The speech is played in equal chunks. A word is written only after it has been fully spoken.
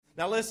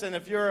Now listen,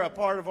 if you're a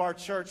part of our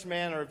church,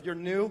 man, or if you're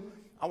new,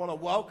 I want to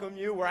welcome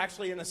you. We're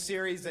actually in a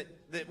series that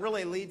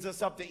really leads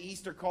us up to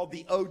Easter called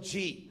the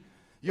OG.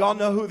 Y'all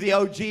know who the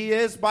OG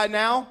is by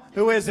now?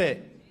 Who is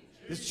it?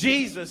 It's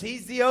Jesus.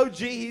 He's the OG.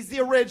 He's the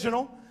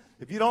original.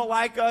 If you don't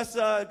like us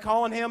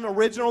calling him an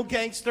original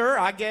gangster,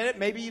 I get it.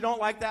 Maybe you don't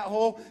like that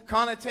whole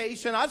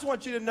connotation. I just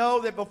want you to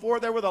know that before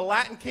there were the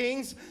Latin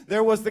kings,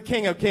 there was the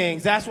King of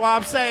Kings. That's why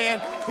I'm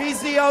saying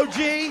he's the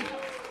OG.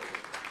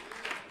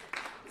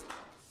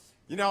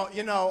 You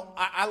know,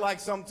 I like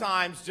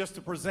sometimes just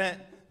to present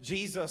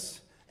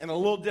Jesus in a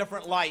little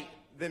different light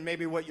than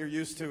maybe what you're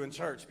used to in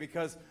church,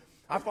 because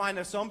I find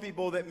that some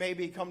people that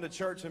maybe come to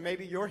church, and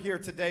maybe you're here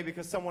today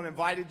because someone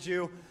invited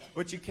you,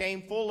 but you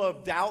came full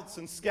of doubts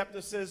and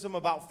skepticism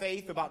about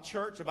faith, about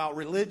church, about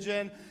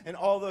religion, and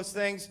all those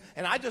things.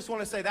 And I just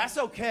want to say that's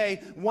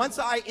okay. Once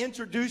I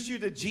introduce you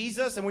to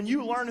Jesus, and when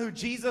you learn who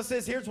Jesus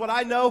is, here's what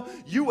I know: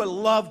 you will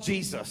love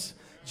Jesus.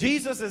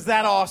 Jesus is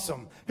that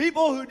awesome.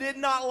 People who did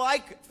not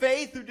like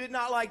faith, who did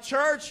not like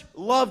church,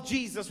 loved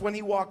Jesus when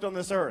he walked on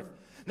this earth.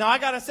 Now, I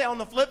got to say, on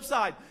the flip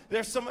side,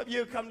 there's some of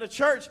you who come to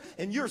church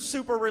and you're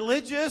super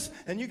religious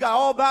and you got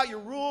all about your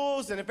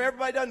rules, and if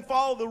everybody doesn't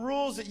follow the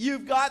rules that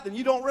you've got, then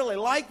you don't really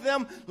like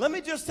them. Let me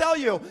just tell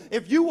you,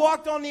 if you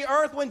walked on the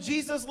earth when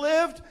Jesus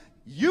lived,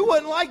 you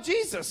wouldn't like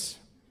Jesus.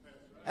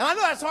 And I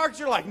know that's hard because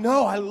you're like,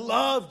 no, I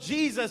love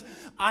Jesus.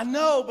 I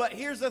know, but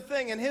here's the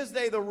thing. In his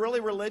day, the really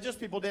religious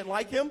people didn't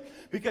like him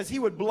because he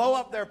would blow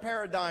up their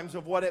paradigms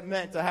of what it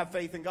meant to have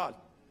faith in God.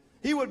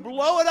 He would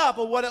blow it up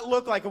of what it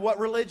looked like, of what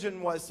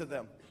religion was to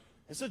them.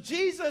 And so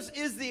Jesus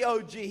is the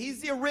OG.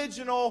 He's the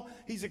original.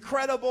 He's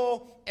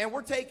incredible. And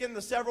we're taking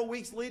the several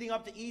weeks leading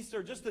up to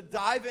Easter just to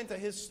dive into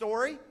his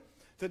story,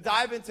 to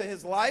dive into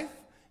his life,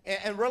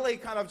 and really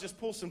kind of just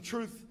pull some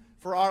truth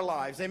for our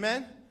lives.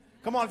 Amen?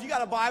 Come on, if you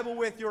got a Bible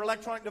with your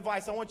electronic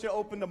device, I want you to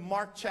open to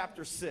Mark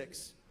chapter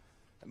 6.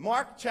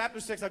 Mark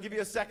chapter 6, I'll give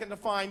you a second to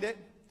find it.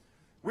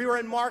 We were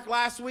in Mark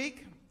last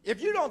week.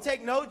 If you don't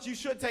take notes, you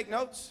should take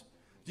notes.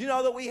 Do you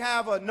know that we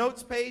have a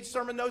notes page,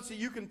 sermon notes, that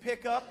you can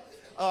pick up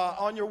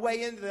on your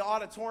way into the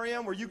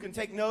auditorium, where you can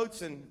take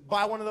notes and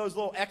buy one of those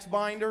little X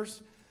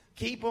binders.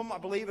 Keep them. I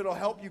believe it'll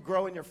help you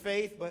grow in your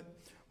faith. But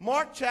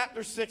Mark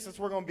chapter 6, that's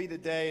where we're going to be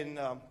today. And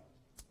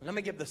let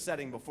me give the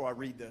setting before I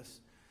read this.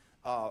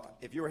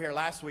 If you were here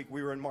last week,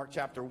 we were in Mark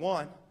chapter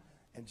 1,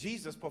 and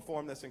Jesus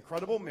performed this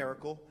incredible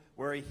miracle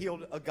where he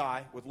healed a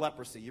guy with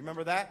leprosy. You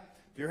remember that?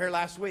 If you were here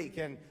last week.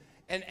 And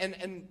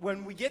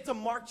when we get to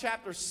Mark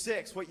chapter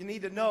 6, what you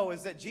need to know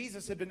is that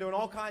Jesus had been doing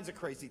all kinds of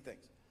crazy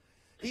things.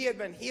 He had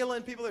been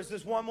healing people. There's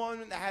this one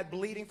woman that had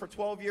bleeding for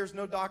 12 years.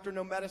 No doctor,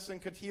 no medicine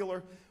could heal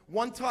her.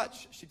 One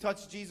touch, she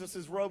touched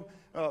Jesus' robe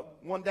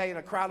one day in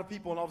a crowd of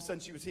people, and all of a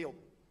sudden she was healed.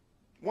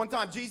 One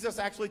time, Jesus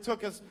actually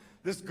took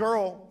this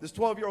girl, this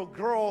 12-year-old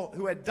girl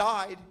who had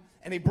died,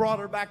 and he brought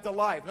her back to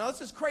life. Now,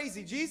 this is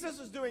crazy. Jesus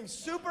is doing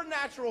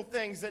supernatural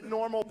things that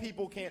normal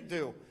people can't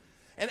do.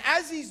 And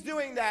as he's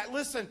doing that,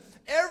 listen,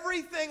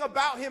 everything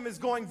about him is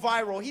going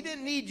viral. He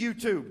didn't need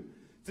YouTube.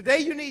 Today,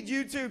 you need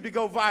YouTube to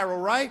go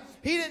viral, right?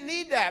 He didn't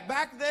need that.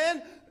 Back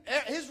then,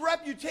 his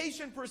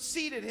reputation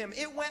preceded him.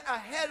 It went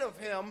ahead of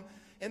him.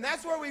 And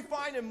that's where we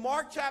find in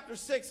Mark chapter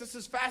 6, this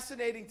is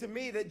fascinating to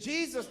me, that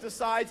Jesus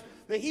decides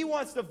that he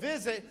wants to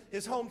visit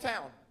his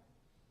hometown.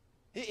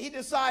 He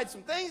decides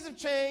some things have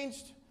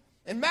changed.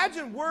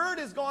 Imagine word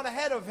has gone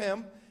ahead of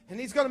him, and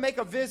he's going to make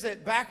a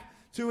visit back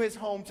to his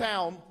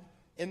hometown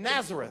in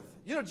Nazareth.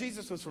 You know,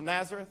 Jesus was from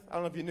Nazareth. I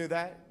don't know if you knew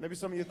that. Maybe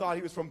some of you thought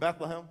he was from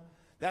Bethlehem.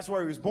 That's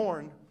where he was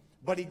born,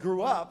 but he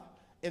grew up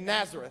in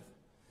Nazareth.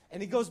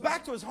 And he goes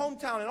back to his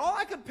hometown, and all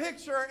I could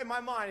picture in my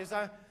mind is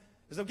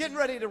I'm getting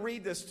ready to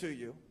read this to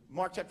you,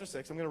 Mark chapter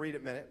 6, I'm going to read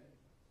it in a minute.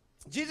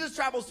 Jesus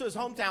travels to his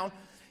hometown,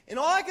 and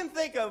all I can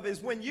think of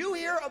is when you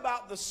hear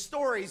about the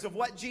stories of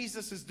what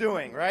Jesus is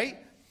doing, right?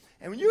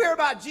 And when you hear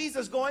about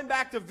Jesus going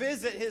back to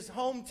visit his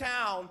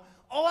hometown,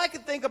 all I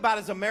can think about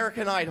is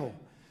American Idol.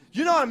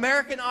 You know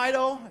American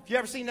Idol? Have you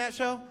ever seen that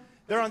show?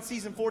 They're on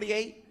season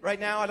 48 right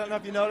now. I don't know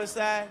if you noticed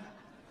that.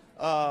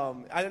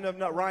 I don't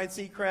know if Ryan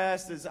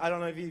Seacrest is, I don't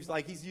know if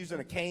he's using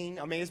a cane.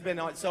 I mean, it's been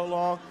on so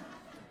long.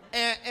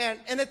 And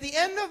at the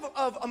end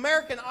of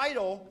American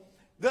Idol,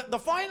 the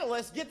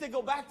finalists get to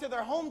go back to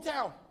their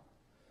hometown.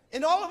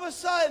 And all of a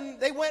sudden,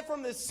 they went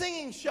from this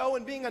singing show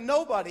and being a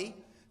nobody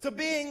to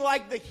being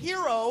like the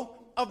hero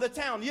of the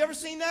town. You ever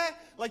seen that?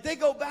 Like they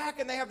go back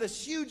and they have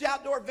this huge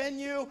outdoor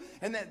venue,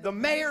 and the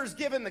mayor's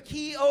giving the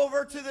key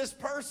over to this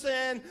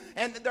person,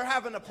 and they're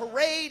having a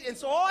parade. And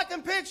so all I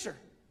can picture,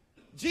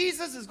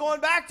 Jesus is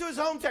going back to his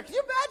hometown. Can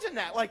you imagine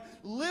that? Like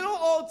little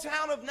old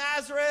town of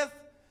Nazareth.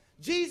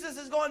 Jesus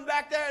is going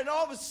back there, and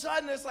all of a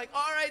sudden it's like,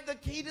 all right, the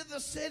key to the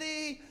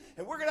city,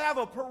 and we're going to have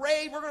a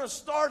parade. We're going to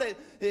start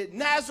at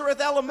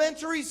Nazareth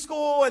Elementary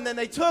School, and then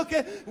they took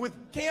it with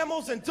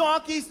camels and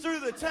donkeys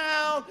through the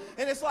town,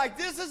 and it's like,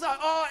 this is,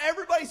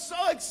 everybody's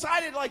so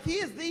excited, like he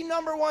is the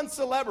 #1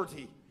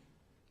 celebrity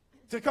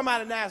to come out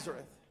of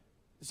Nazareth.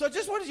 So I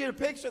just wanted you to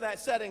picture that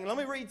setting. Let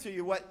me read to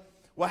you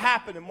what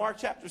happened in Mark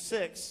chapter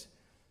 6.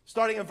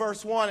 Starting in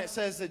verse 1, it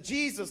says that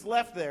Jesus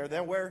left there.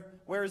 Then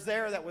where is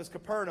there? That was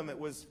Capernaum. It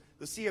was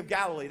the Sea of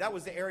Galilee. That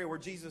was the area where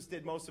Jesus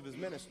did most of his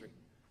ministry.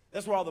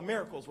 That's where all the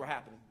miracles were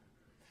happening.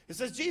 It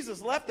says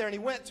Jesus left there and he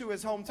went to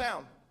his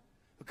hometown,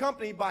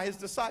 accompanied by his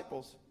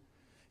disciples.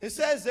 It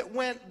says that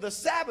when the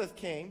Sabbath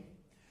came,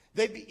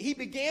 he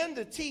began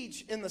to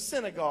teach in the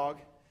synagogue,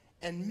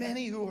 and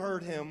many who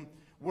heard him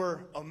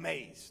were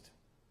amazed.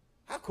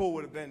 How cool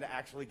would it have been to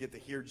actually get to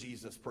hear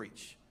Jesus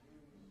preach?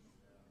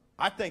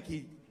 I think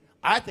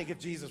if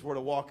Jesus were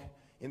to walk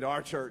into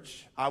our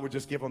church, I would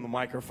just give him the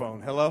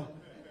microphone. Hello?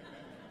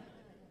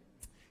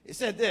 It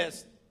said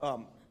this,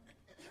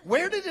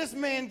 where did this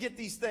man get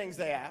these things,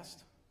 they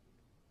asked.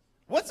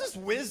 What's this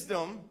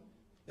wisdom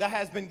that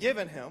has been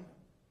given him?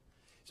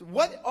 So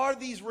what are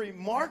these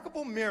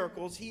remarkable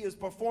miracles he is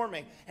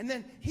performing? And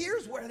then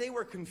here's where they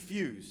were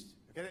confused.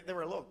 Okay? They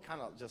were a little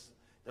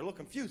they're a little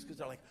confused because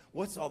they're like,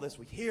 what's all this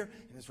we hear?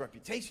 And his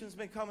reputation's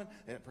been coming,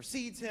 and it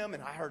precedes him,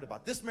 and I heard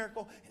about this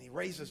miracle, and he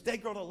raised this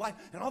dead girl to life,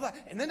 and all that.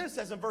 And then it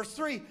says in verse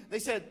 3, they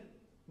said,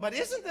 but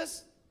isn't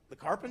this the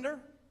carpenter?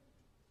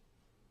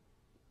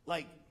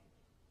 Like,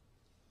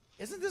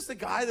 isn't this the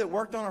guy that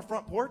worked on our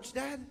front porch,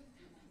 Dad?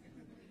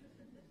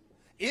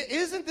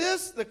 Isn't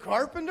this the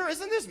carpenter?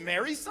 Isn't this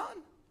Mary's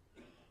son?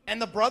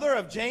 And the brother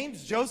of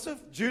James, Joseph,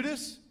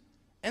 Judas,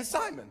 and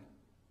Simon.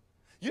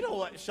 You know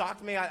what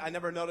shocked me? I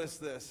never noticed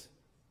this.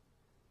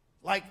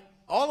 Like,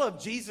 all of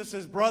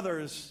Jesus'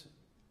 brothers'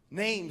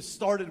 names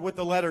started with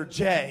the letter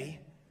J.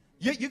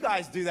 You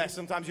guys do that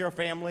sometimes. You're a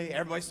family.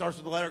 Everybody starts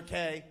with the letter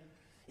K.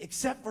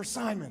 Except for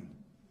Simon.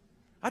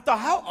 I thought,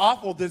 how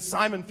awful did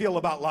Simon feel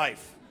about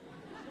life?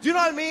 Do you know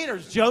what I mean?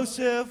 There's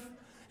Joseph.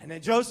 And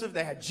then Joseph,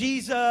 they had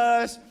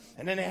Jesus.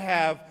 And then they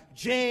have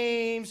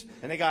James.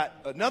 And they got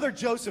another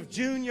Joseph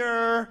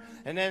Jr.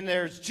 And then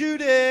there's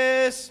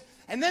Judas.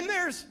 And then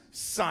there's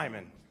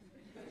Simon.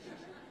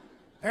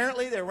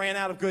 Apparently, they ran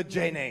out of good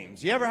J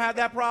names. You ever had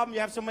that problem? You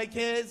have so many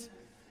kids?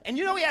 And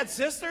you know he had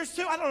sisters,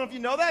 too? I don't know if you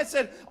know that. It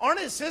said, aren't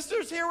his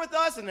sisters here with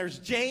us? And there's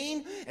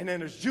Jane, and then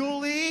there's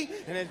Julie,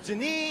 and then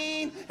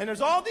Janine, and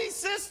there's all these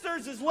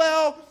sisters as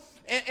well.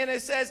 And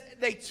it says,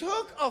 they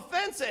took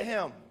offense at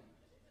him.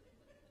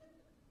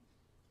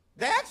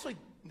 They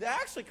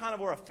actually kind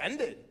of were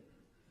offended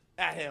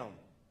at him.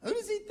 Who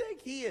does he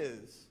think he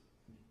is?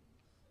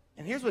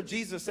 And here's what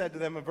Jesus said to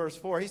them in verse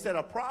 4. He said,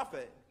 a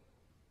prophet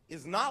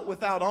is not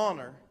without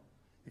honor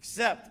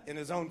except in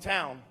his own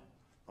town,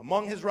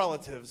 among his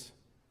relatives,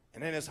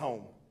 and in his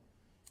home.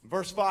 In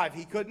verse 5,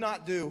 he could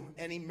not do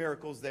any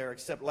miracles there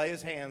except lay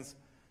his hands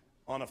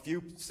on a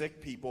few sick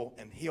people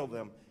and heal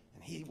them.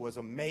 And he was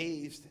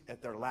amazed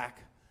at their lack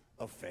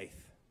of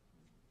faith.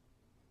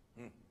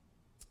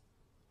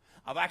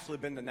 I've actually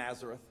been to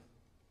Nazareth.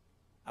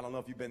 I don't know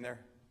if you've been there.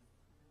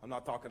 I'm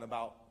not talking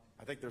about,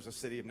 I think there's a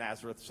city of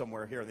Nazareth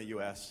somewhere here in the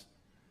U.S.,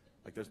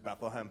 like there's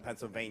Bethlehem,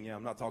 Pennsylvania.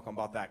 I'm not talking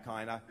about that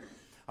kind.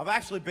 I've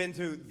actually been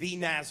to the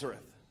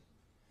Nazareth.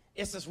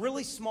 It's this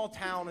really small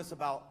town. It's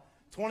about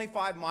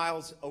 25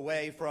 miles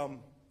away from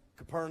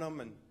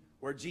Capernaum and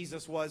where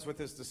Jesus was with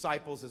his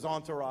disciples, his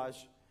entourage.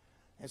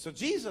 And so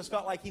Jesus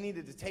felt like he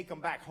needed to take them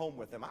back home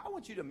with him. I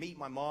want you to meet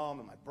my mom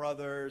and my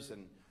brothers,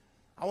 and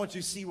I want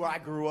you to see where I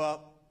grew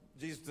up.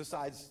 Jesus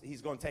decides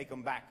he's going to take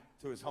them back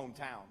to his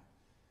hometown.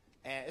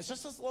 And it's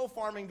just this little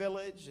farming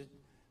village.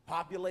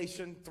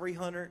 Population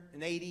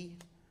 380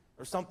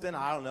 or something.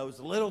 I don't know. It's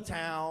a little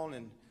town.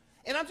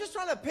 And I'm just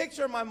trying to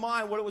picture in my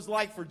mind what it was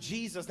like for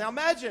Jesus. Now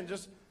imagine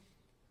just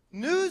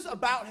news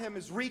about him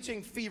is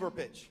reaching fever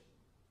pitch.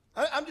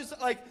 I'm just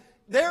like,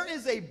 there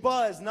is a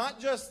buzz, not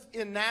just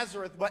in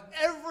Nazareth, but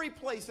every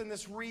place in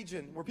this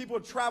region where people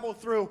would travel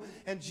through,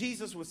 and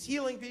Jesus was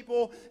healing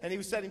people, and he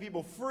was setting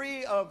people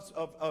free of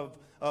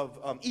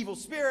evil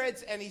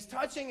spirits, and he's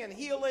touching and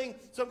healing.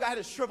 Some guy had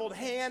a shriveled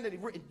hand, and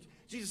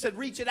Jesus said,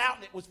 reach it out,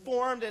 and it was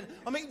formed. And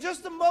I mean,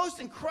 just the most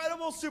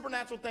incredible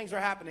supernatural things are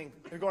happening.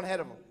 They're going ahead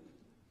of him.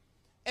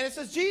 And it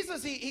says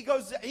Jesus, he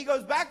goes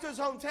back to his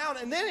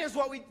hometown, and then here's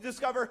what we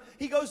discover.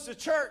 He goes to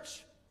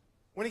church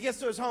when he gets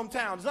to his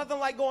hometown. There's nothing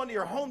like going to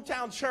your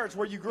hometown church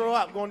where you grew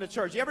up, going to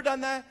church. You ever done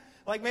that?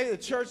 Like maybe the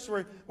church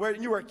where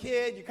you were a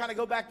kid, you kind of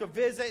go back to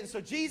visit. And so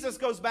Jesus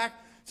goes back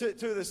to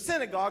the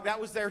synagogue, that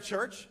was their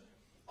church,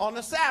 on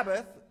the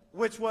Sabbath,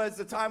 which was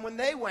the time when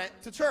they went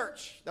to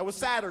church. That was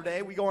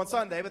Saturday. We go on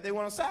Sunday, but they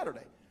went on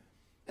Saturday.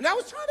 And I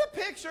was trying to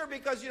picture,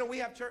 because, you know, we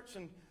have church,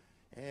 and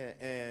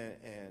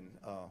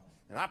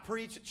I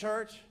preach at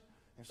church.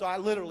 And so I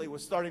literally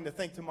was starting to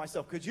think to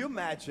myself, could you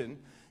imagine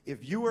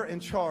if you were in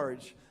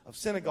charge of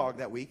synagogue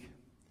that week,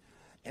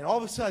 and all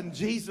of a sudden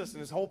Jesus and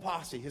his whole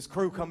posse, his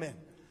crew, come in?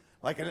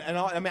 Like,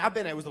 I mean, I've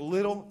been there. It was a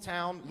little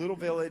town, little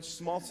village,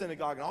 small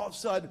synagogue, and all of a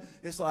sudden,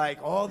 it's like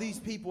all these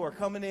people are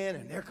coming in,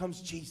 and there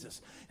comes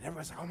Jesus. And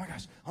everybody's like,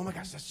 oh my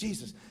gosh, that's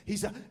Jesus.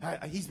 He's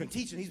been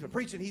teaching, he's been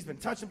preaching, he's been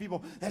touching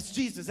people. That's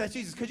Jesus, that's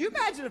Jesus. Could you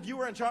imagine if you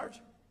were in charge?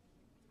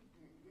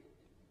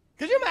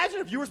 Could you imagine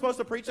if you were supposed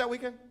to preach that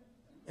weekend,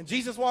 and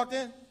Jesus walked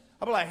in?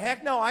 I'd be like,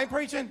 heck no, I ain't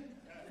preaching.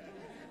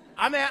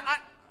 I mean,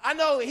 I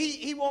know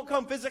he won't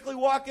come physically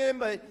walk in,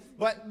 but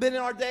in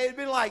our day, it'd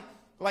been like,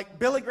 like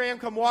Billy Graham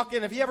come walk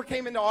in. If he ever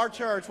came into our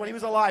church when he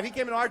was alive, he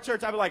came into our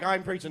church, I'd be like,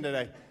 I'm preaching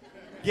today.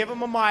 Give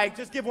him a mic.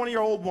 Just give one of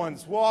your old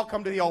ones. We'll all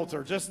come to the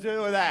altar. Just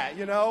do that,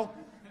 you know.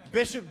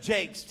 Bishop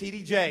Jakes,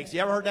 T.D. Jakes.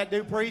 You ever heard that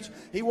dude preach?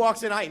 He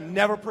walks in, I ain't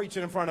never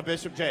preaching in front of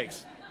Bishop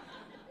Jakes.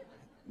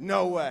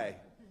 No way.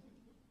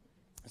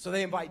 So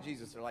they invite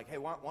Jesus. They're like, hey,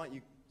 why don't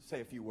you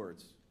say a few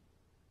words,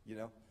 you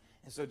know?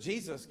 And so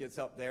Jesus gets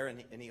up there,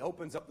 and he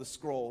opens up the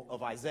scroll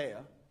of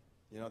Isaiah.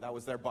 You know, that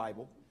was their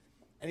Bible.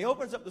 And he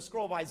opens up the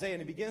scroll of Isaiah,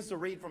 and he begins to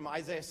read from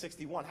Isaiah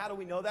 61. How do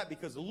we know that?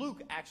 Because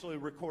Luke actually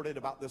recorded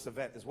about this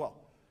event as well.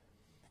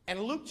 And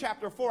Luke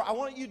chapter 4, I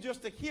want you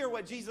just to hear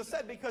what Jesus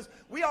said, because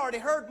we already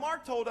heard,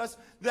 Mark told us,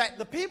 that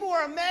the people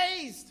were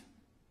amazed.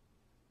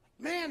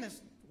 Man,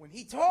 when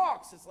he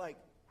talks, it's like,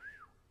 whew.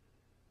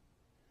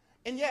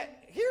 And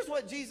yet, here's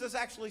what Jesus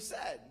actually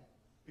said,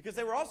 because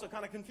they were also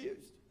kind of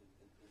confused.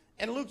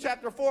 In Luke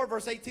chapter 4,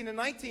 verse 18 and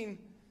 19,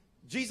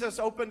 Jesus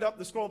opened up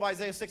the scroll of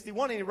Isaiah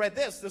 61, and he read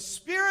this: the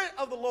Spirit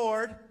of the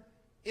Lord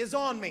is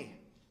on me,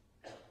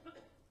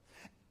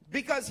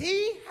 because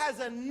he has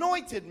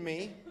anointed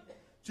me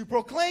to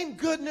proclaim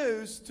good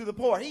news to the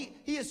poor.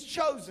 He has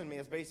chosen me,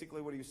 is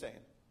basically what he was saying.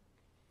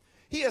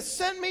 He has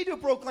sent me to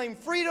proclaim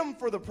freedom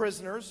for the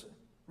prisoners,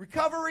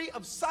 recovery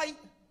of sight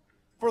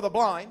for the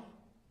blind,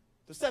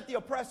 to set the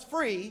oppressed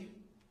free,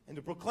 and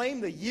to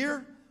proclaim the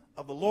year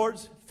of the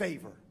Lord's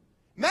favor.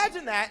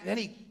 Imagine that, and then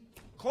he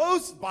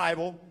closed the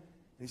Bible,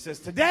 and he says,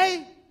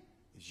 today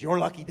is your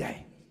lucky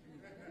day.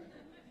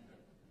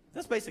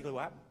 That's basically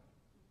what happened.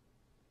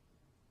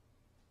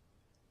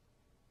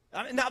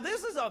 Now,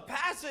 this is a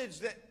passage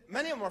that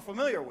many of them are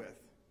familiar with.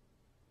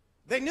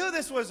 They knew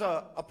this was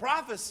a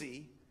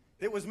prophecy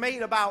that was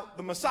made about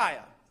the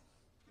Messiah,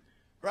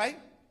 right?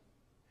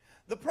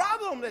 The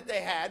problem that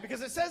they had,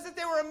 because it says that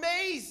they were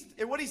amazed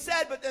at what he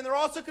said, but then they're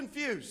also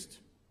confused.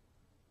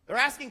 They're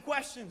asking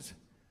questions,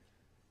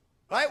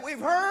 right? We've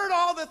heard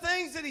all the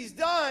things that he's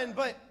done,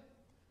 but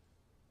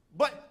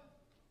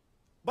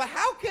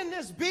how can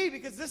this be?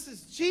 Because this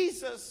is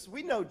Jesus.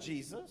 We know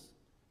Jesus.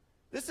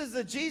 This is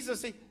the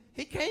Jesus.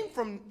 He came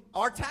from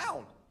our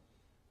town.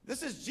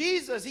 This is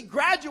Jesus. He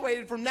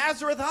graduated from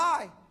Nazareth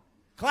High.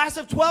 Class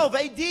of 12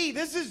 AD.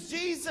 This is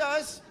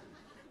Jesus.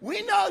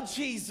 We know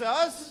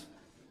Jesus.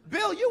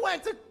 Bill, you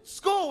went to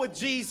school with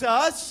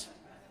Jesus.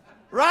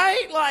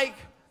 Right? Like,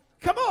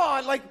 come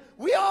on. Like,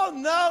 we all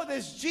know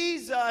this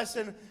Jesus.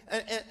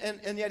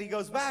 And yet he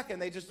goes back and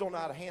they just don't know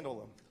how to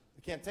handle him.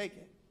 They can't take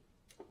it.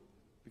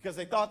 Because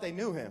they thought they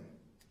knew him.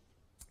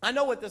 I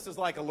know what this is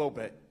like a little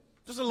bit.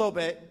 Just a little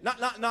bit.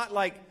 Not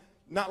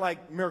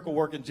like miracle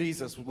working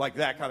Jesus like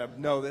that kind of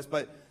know this,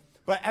 but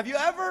have you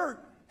ever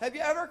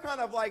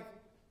kind of like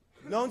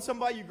known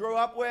somebody you grew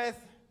up with,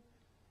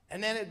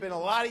 and then it'd been a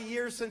lot of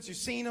years since you've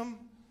seen them,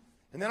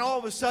 and then all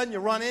of a sudden you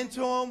run into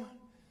them,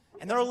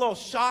 and they're a little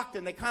shocked,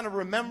 and they kind of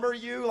remember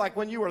you like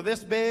when you were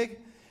this big,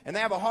 and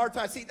they have a hard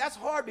time. See, that's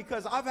hard,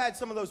 because I've had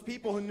some of those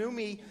people who knew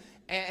me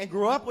and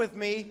grew up with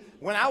me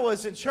when I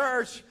was in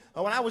church,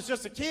 or when I was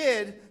just a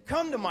kid,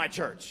 come to my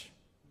church.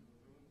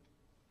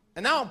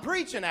 And now I'm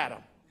preaching at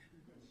them.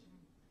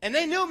 And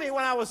they knew me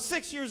when I was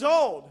 6 years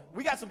old.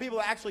 We got some people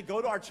that actually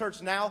go to our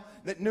church now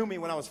that knew me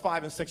when I was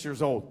 5 and 6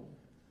 years old.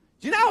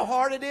 Do you know how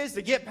hard it is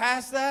to get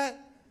past that?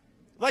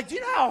 Like, do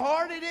you know how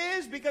hard it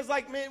is? Because,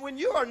 like, man, when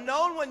you are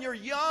known when you're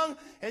young,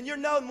 and you're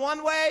known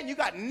one way, and you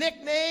got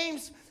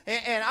nicknames,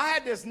 and I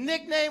had this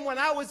nickname when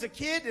I was a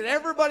kid that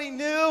everybody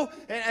knew,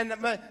 and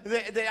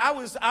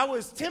I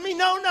was Timmy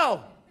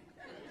No-No.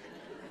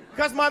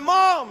 Because my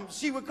mom,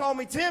 she would call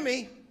me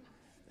Timmy.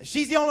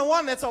 She's the only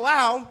one that's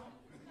allowed.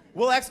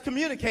 We'll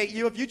excommunicate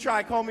you if you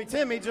try to call me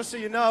Timmy, just so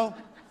you know.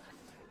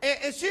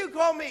 And she would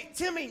call me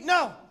Timmy,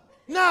 no,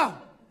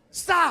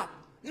 stop,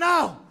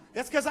 no.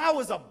 That's because I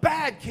was a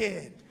bad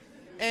kid.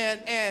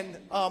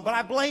 But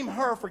I blame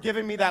her for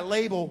giving me that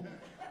label,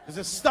 because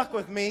it stuck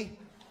with me.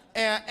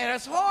 And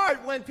it's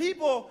hard when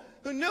people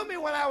who knew me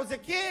when I was a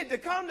kid to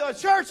come to a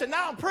church, and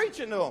now I'm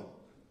preaching to them.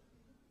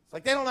 It's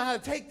like they don't know how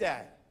to take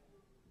that,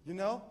 you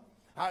know?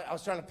 I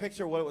was trying to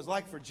picture what it was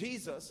like for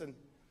Jesus, and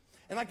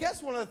I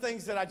guess one of the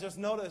things that I just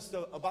noticed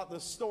about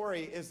this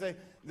story is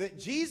that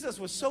Jesus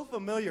was so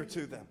familiar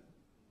to them.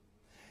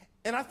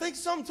 And I think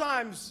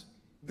sometimes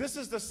this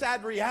is the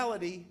sad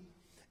reality,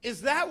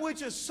 is that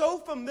which is so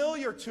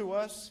familiar to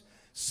us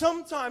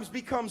sometimes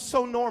becomes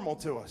so normal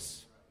to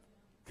us.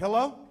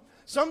 Hello?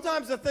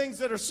 Sometimes the things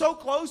that are so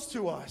close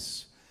to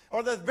us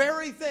are the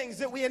very things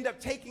that we end up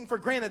taking for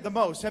granted the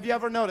most. Have you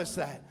ever noticed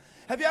that?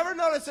 Have you ever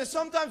noticed that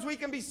sometimes we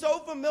can be so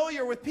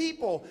familiar with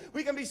people,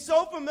 we can be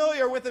so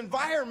familiar with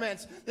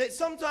environments, that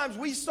sometimes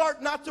we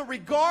start not to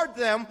regard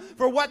them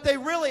for what they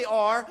really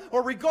are,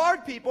 or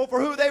regard people for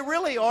who they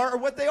really are or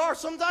what they are.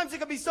 Sometimes it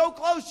can be so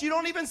close you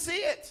don't even see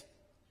it.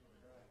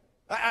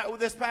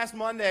 This past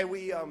Monday,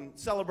 we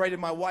celebrated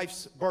my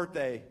wife's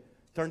birthday,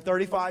 turned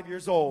 35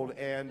 years old,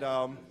 and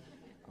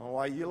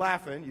why are you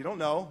laughing? You don't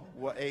know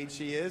what age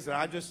she is, and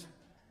I just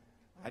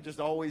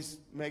always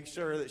make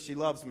sure that she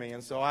loves me,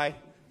 and so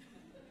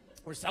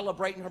we're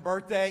celebrating her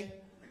birthday,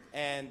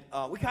 And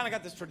we kind of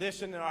got this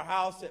tradition in our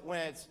house that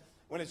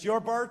when it's your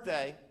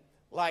birthday,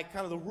 like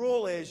kind of the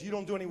rule is you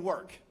don't do any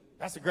work.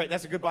 That's a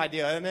good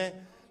idea, isn't it?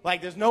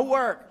 Like there's no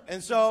work.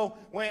 And so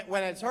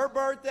when it's her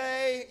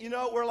birthday,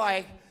 we're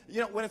like,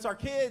 when it's our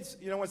kids,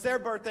 when it's their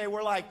birthday,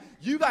 we're like,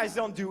 you guys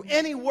don't do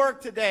any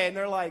work today. And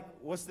they're like,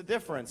 what's the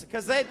difference?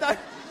 Because they thought,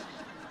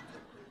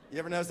 you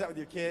ever notice that with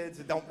your kids?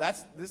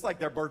 This is like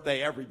their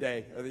birthday every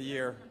day of the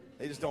year.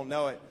 They just don't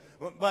know it.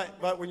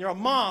 But when you're a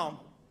mom,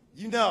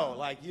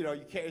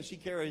 she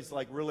carries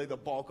like really the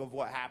bulk of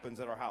what happens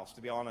at our house,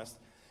 to be honest.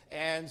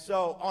 And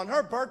so on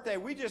her birthday,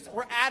 we're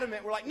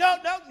adamant. We're like, no,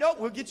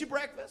 we'll get you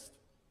breakfast.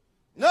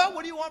 No,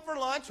 what do you want for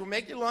lunch? We'll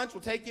make you lunch.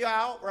 We'll take you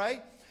out,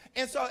 right?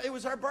 And so it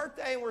was her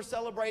birthday, and we're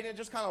celebrating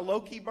just kind of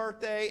low-key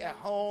birthday at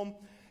home.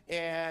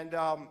 And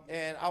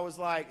I was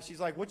like,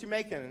 she's like, what you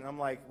making? And I'm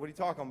like, what are you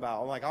talking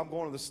about? I'm like, I'm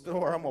going to the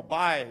store. I'm going to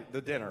buy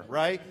the dinner,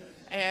 right?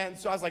 And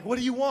so I was like, what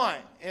do you want?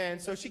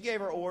 And so she gave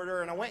her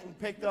order, and I went and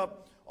picked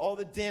up all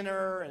the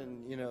dinner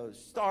and,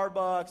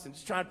 Starbucks and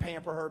just trying to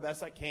pamper her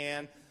best I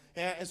can.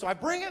 And so I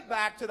bring it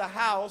back to the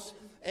house,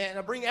 and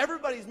I bring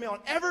everybody's meal,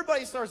 and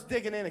everybody starts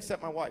digging in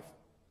except my wife.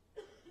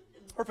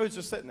 Her food's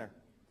just sitting there.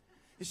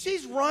 And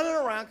she's running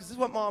around, because this is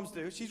what moms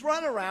do. She's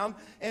running around,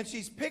 and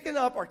she's picking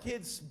up our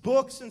kids'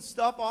 books and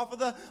stuff off of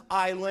the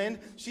island.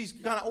 She's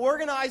kind of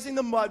organizing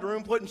the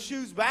mudroom, putting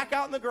shoes back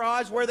out in the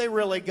garage where they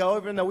really go,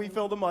 even though we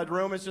fill the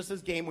mudroom. It's just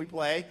this game we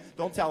play.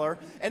 Don't tell her.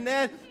 And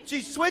then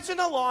she's switching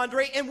the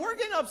laundry, and we're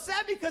getting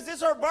upset because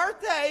it's her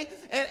birthday,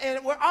 and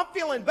I'm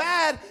feeling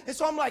bad. And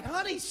so I'm like,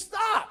 honey,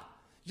 stop.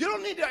 You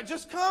don't need to,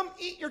 just come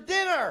eat your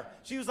dinner.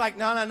 She was like,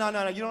 no,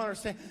 you don't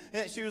understand.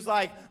 And she was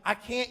like, I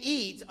can't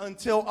eat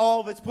until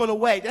all of it's put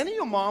away. Any of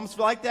you moms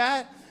feel like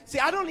that? See,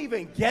 I don't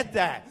even get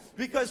that.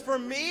 Because for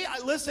me,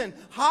 listen,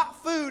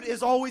 hot food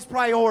is always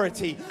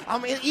priority. I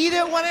mean, eat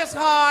it when it's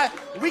hot.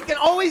 We can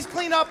always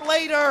clean up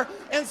later.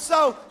 And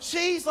so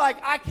she's like,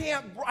 I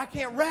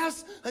can't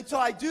rest until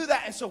I do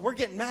that. And so we're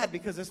getting mad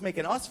because it's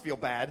making us feel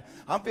bad.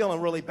 I'm feeling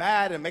really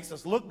bad, and it makes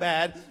us look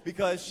bad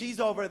because she's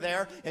over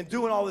there and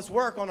doing all this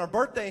work on her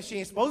birthday, and she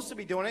ain't supposed to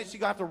be doing it. She's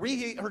going to have to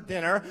reheat her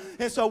dinner.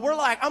 And so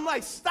I'm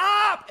like,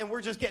 stop. And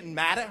we're just getting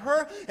mad at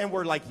her, and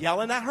we're like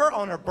yelling at her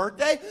on her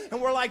birthday.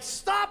 And we're like,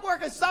 stop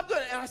working, stop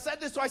doing it. And I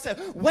said this, so I said,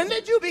 when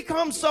did you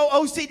become so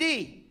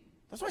OCD?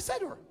 That's what I said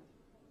to her.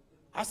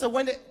 I said,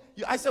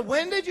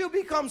 when did you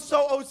become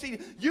so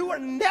OCD? You were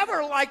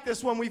never like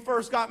this when we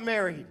first got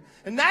married.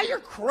 And now you're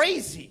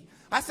crazy.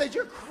 I said,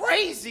 you're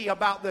crazy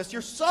about this.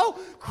 You're so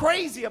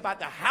crazy about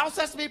the house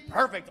has to be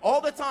perfect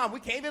all the time.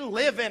 We can't even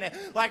live in it.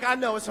 Like, I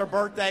know it's her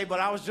birthday, but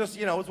I was just,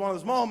 it was one of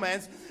those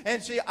moments.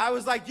 And I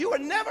was like, you were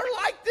never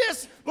like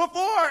this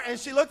before. And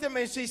she looked at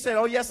me and she said,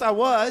 oh, yes, I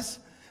was.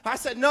 I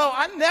said, no,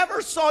 I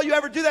never saw you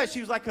ever do that.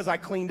 She was like, because I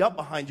cleaned up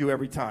behind you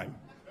every time.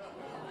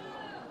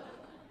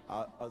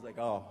 I was like,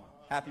 oh,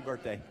 happy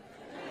birthday.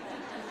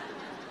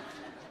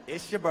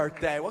 It's your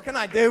birthday. What can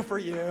I do for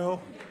you?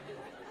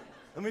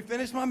 Let me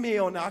finish my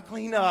meal, now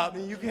clean up,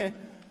 and you can.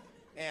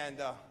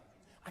 And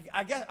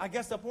I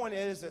guess the point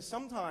is that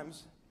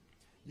sometimes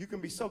you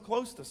can be so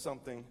close to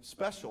something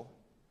special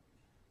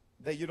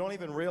that you don't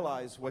even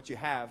realize what you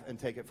have and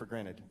take it for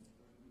granted.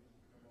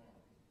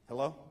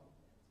 Hello?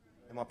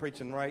 Am I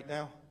preaching right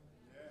now?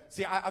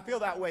 See, I feel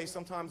that way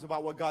sometimes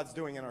about what God's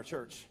doing in our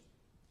church.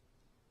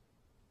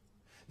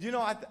 Do you know,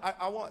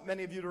 I want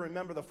many of you to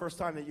remember the first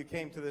time that you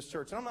came to this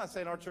church. And I'm not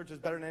saying our church is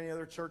better than any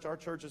other church. Our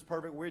church is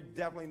perfect. We're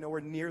definitely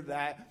nowhere near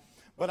that.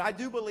 But I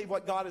do believe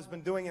what God has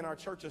been doing in our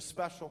church is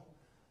special.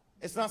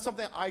 It's not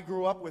something I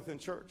grew up with in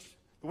church.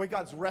 The way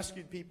God's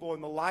rescued people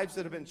and the lives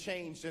that have been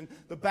changed and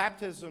the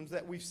baptisms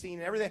that we've seen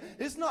and everything.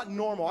 It's not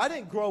normal. I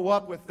didn't grow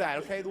up with that,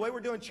 okay? The way we're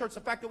doing church,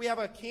 the fact that we have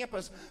a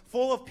campus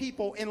full of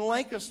people in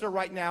Lancaster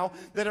right now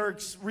that are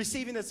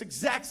receiving this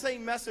exact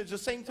same message the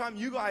same time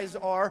you guys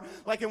are,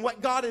 like in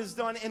what God has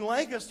done in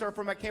Lancaster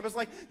from that campus.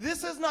 Like,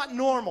 this is not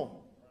normal.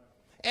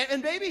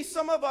 And maybe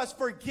some of us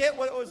forget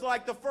what it was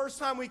like the first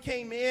time we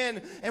came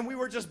in and we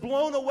were just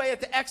blown away at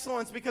the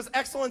excellence, because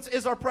excellence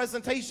is our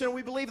presentation.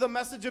 We believe the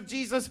message of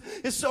Jesus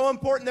is so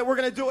important that we're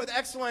going to do it with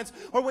excellence.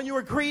 Or when you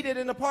were greeted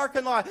in the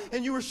parking lot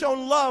and you were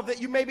shown love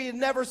that you maybe had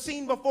never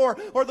seen before,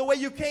 or the way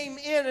you came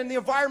in and the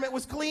environment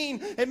was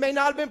clean. It may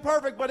not have been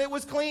perfect, but it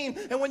was clean.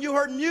 And when you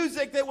heard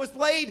music that was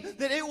played,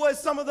 that it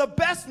was some of the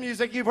best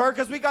music you've heard,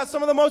 because we got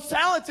some of the most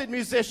talented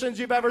musicians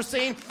you've ever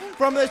seen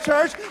from the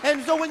church.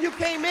 And so when you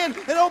came in,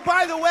 and oh,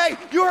 by the way,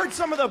 you heard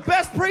some of the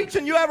best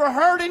preaching you ever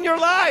heard in your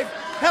life.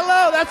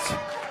 Hello,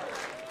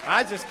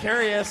 I'm just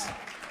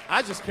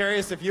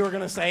curious if you were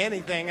going to say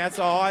anything, that's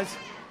all.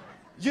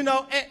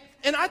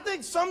 And I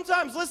think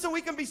sometimes, listen,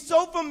 we can be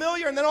so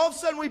familiar, and then all of a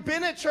sudden we've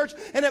been at church,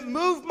 and it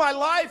moved my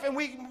life, and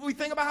we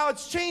think about how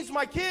it's changed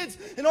my kids,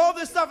 and all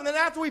this stuff, and then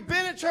after we've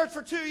been at church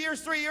for 2 years,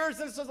 3 years,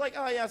 and it's just like,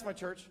 oh yeah, it's my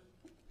church.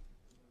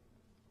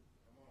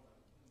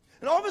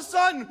 And all of a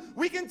sudden,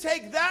 we can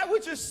take that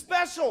which is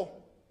special,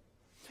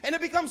 and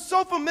it becomes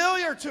so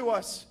familiar to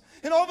us.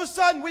 And all of a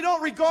sudden, we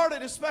don't regard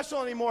it as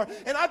special anymore.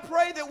 And I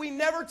pray that we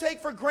never take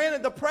for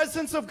granted the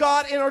presence of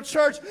God in our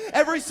church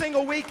every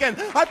single weekend.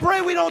 I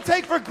pray we don't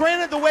take for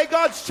granted the way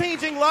God's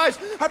changing lives.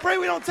 I pray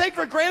we don't take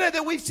for granted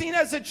that we've seen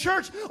as a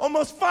church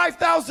almost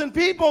 5,000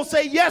 people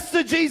say yes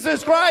to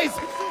Jesus Christ.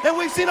 And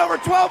we've seen over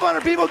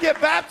 1,200 people get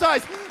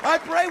baptized. I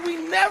pray we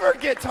never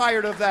get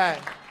tired of that.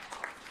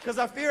 Because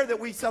I fear that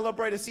we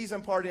celebrate a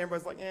season party and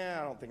everybody's like,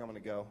 I don't think I'm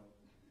going to go.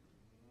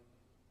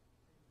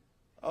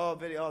 Oh,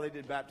 they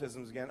did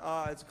baptisms again.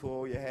 Oh, it's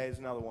cool. Yeah, hey, there's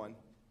another one.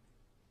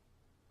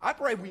 I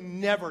pray we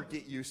never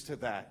get used to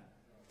that.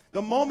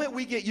 The moment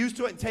we get used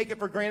to it and take it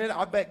for granted,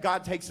 I bet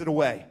God takes it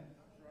away.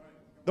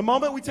 The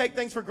moment we take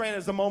things for granted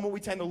is the moment we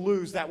tend to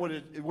lose that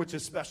which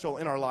is special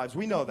in our lives.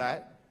 We know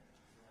that.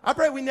 I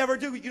pray we never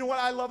do. You know what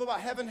I love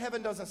about heaven?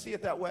 Heaven doesn't see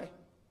it that way.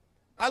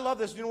 I love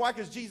this. You know why?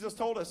 Because Jesus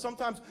told us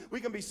sometimes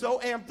we can be so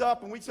amped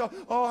up and we say,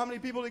 oh, how many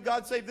people did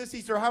God save this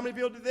Easter? How many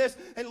people did this?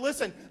 And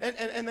listen,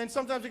 and then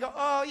sometimes we go,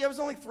 oh, yeah, it was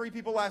only 3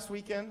 people last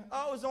weekend.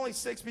 Oh, it was only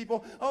 6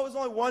 people. Oh, it was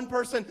only 1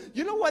 person.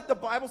 You know what the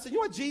Bible said? You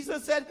know what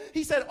Jesus said?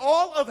 He said,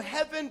 all of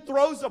heaven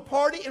throws a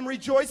party and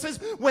rejoices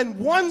when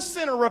one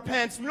sinner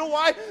repents. You know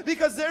why?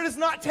 Because it is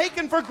not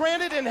taken for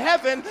granted in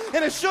heaven,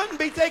 and it shouldn't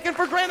be taken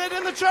for granted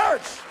in the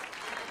church.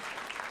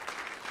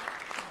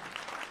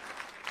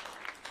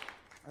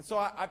 And so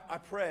I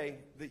pray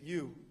that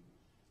you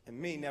and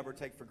me never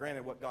take for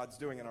granted what God's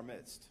doing in our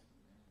midst.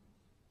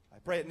 I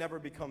pray it never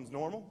becomes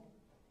normal,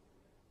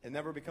 it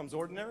never becomes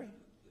ordinary,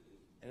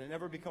 and it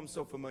never becomes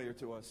so familiar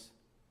to us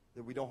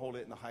that we don't hold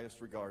it in the highest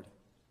regard.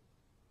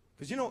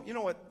 Because you know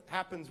what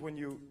happens when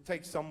you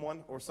take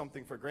someone or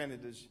something for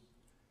granted is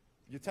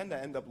you tend to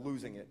end up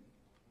losing it.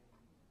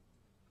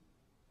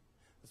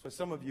 That's why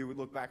some of you would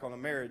look back on a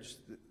marriage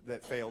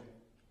that failed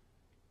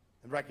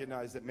and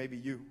recognize that maybe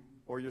you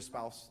or your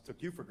spouse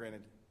took you for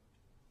granted.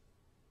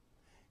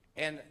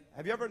 And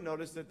have you ever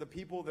noticed that the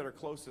people that are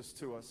closest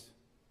to us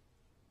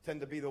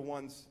tend to be the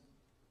ones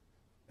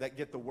that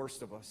get the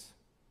worst of us?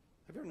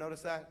 Have you ever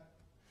noticed that?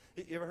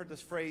 You ever heard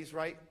this phrase,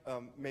 right?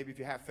 Maybe if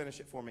you have, finish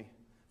it for me.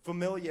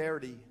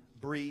 Familiarity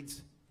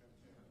breeds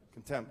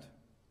contempt.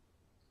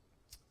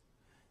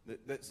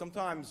 That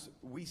sometimes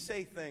we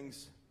say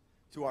things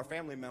to our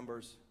family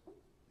members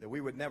that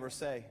we would never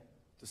say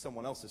to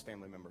someone else's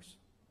family members.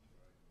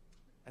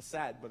 That's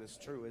sad, but it's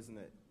true, isn't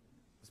it?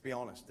 Let's be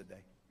honest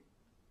today.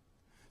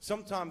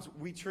 Sometimes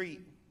we treat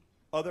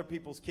other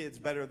people's kids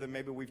better than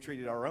maybe we've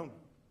treated our own.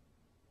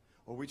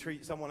 Or we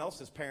treat someone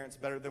else's parents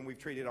better than we've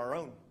treated our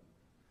own.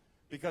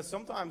 Because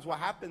sometimes what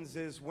happens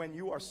is when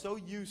you are so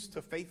used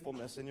to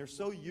faithfulness and you're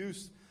so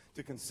used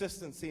to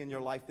consistency in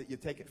your life that you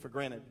take it for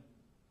granted.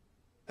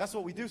 That's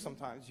what we do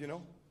sometimes, you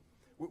know.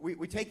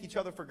 We take each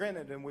other for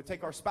granted, and we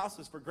take our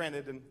spouses for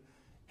granted.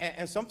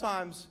 And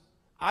sometimes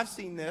I've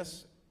seen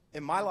this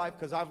in my life,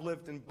 because I've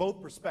lived in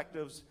both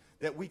perspectives,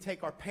 that we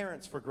take our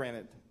parents for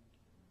granted.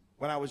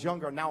 When I was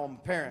younger, now I'm a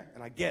parent,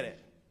 and I get it.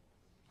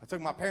 I took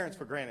my parents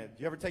for granted.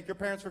 Do you ever take your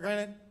parents for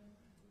granted?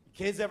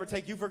 Kids ever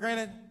take you for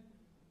granted?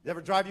 They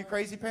ever drive you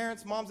crazy,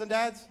 parents, moms and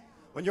dads?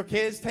 When your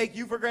kids take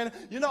you for granted?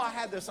 You know, I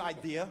had this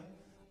idea.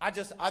 I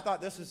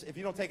thought this is, if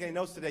you don't take any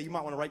notes today, you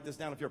might want to write this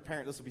down if you're a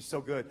parent. This will be so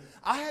good.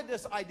 I had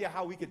this idea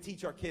how we could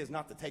teach our kids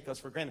not to take us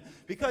for granted.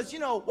 Because, you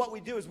know, what we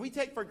do is we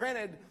take for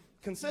granted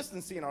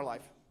consistency in our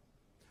life.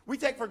 We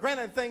take for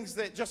granted things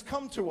that just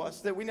come to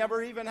us that we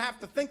never even have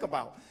to think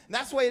about. And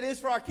that's the way it is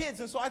for our kids.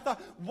 And so I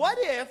thought, what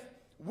if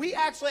we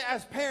actually,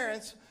 as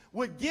parents,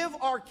 would give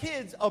our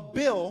kids a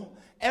bill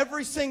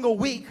every single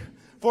week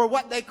for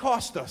what they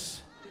cost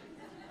us?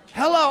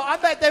 Hello, I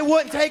bet they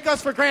wouldn't take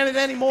us for granted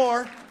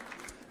anymore.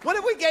 What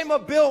if we gave them a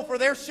bill for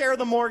their share of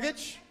the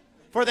mortgage,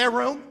 for their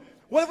room?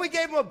 What if we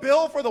gave them a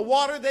bill for the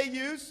water they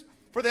use,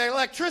 for the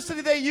electricity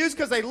they use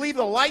because they leave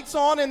the lights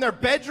on in their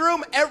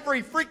bedroom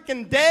every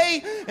freaking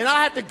day, and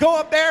I have to go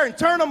up there and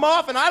turn them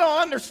off, and I don't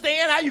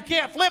understand how you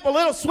can't flip a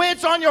little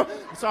switch on your...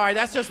 Sorry,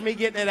 that's just me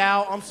getting it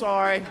out. I'm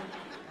sorry.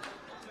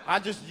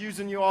 I'm just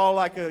using you all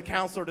like a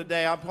counselor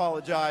today. I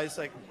apologize.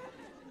 Like,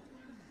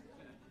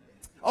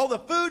 all the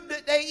food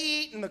that they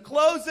eat and the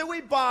clothes that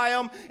we buy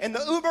them and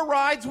the Uber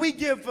rides we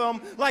give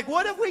them. Like,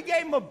 what if we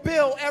gave them a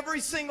bill every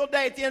single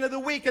day at the end of the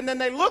week, and then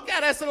they look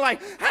at us and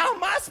like, how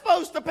am I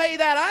supposed to pay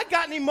that? I ain't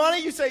got any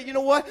money. You say, you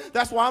know what?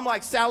 That's why I'm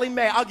like Sally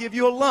Mae. I'll give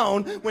you a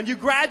loan. When you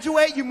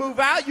graduate, you move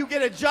out, you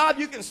get a job,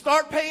 you can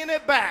start paying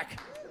it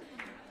back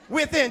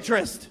with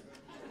interest.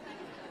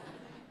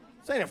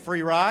 This ain't a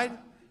free ride.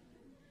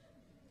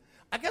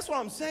 I guess what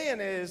I'm saying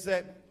is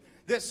that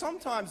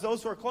sometimes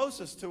those who are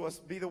closest to us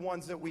be the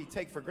ones that we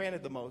take for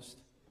granted the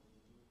most.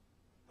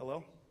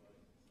 Hello?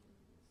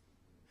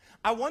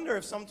 I wonder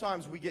if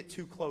sometimes we get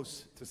too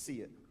close to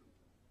see it.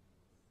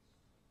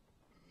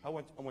 I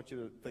want you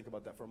to think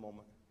about that for a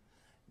moment.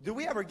 Do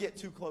we ever get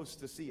too close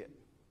to see it?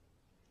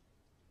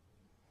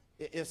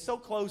 It's so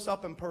close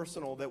up and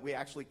personal that we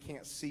actually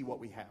can't see what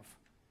we have.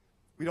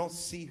 We don't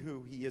see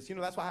who he is. You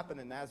know, that's what happened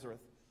in Nazareth.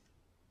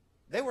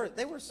 They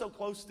were so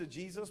close to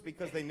Jesus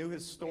because they knew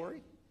his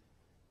story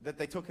that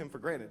they took him for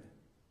granted.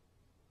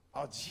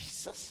 Oh,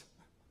 Jesus.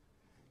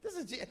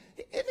 Isn't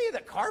he the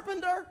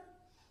carpenter?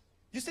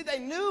 You see, they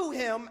knew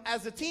him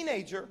as a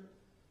teenager,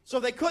 so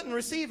they couldn't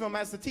receive him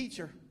as the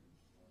teacher.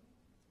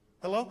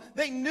 Hello?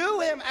 They knew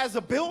him as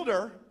a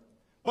builder,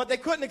 but they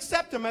couldn't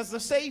accept him as the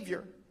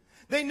Savior.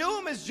 They knew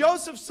him as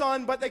Joseph's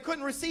son, but they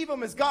couldn't receive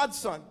him as God's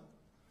son.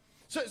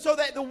 So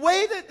that the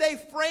way that they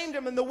framed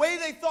him and the way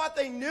they thought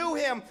they knew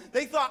him,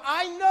 they thought,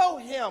 I know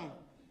him.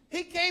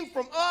 He came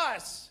from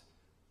us.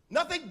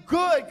 Nothing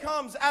good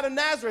comes out of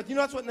Nazareth. You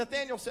know, that's what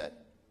Nathanael said.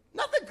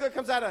 Nothing good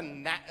comes out of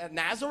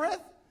Nazareth.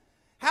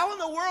 How in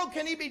the world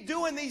can he be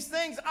doing these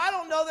things? I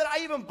don't know that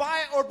I even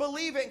buy it or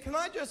believe it. And can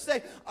I just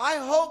say, I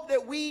hope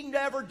that we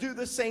never do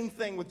the same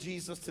thing with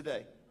Jesus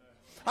today.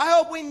 I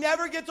hope we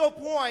never get to a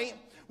point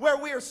where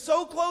we are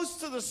so close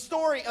to the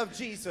story of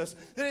Jesus,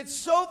 that it's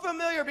so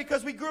familiar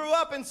because we grew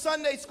up in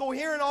Sunday school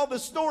hearing all the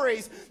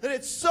stories, that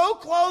it's so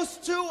close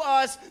to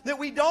us that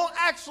we don't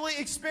actually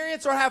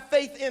experience or have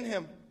faith in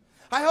him.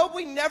 I hope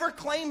we never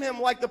claim him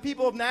like the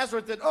people of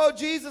Nazareth that, oh,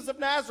 Jesus of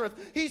Nazareth,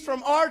 he's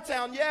from our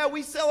town. Yeah,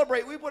 we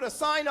celebrate. We put a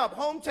sign up,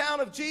 hometown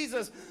of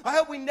Jesus. I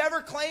hope we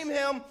never claim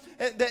him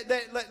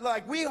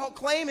like we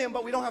claim him,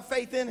 but we don't have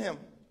faith in him.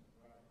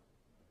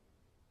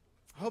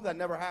 I hope that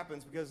never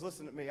happens because,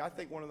 listen to me, I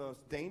think one of the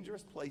most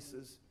dangerous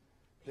places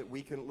that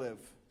we can live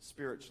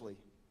spiritually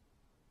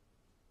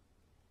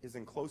is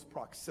in close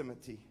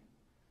proximity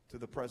to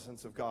the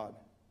presence of God,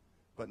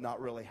 but not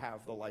really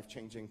have the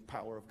life-changing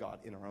power of God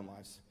in our own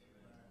lives.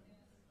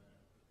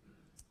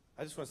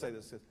 I just want to say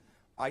this.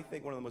 I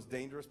think one of the most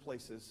dangerous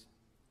places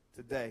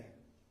today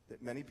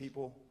that many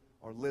people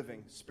are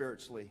living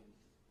spiritually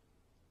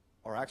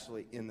are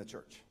actually in the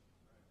church.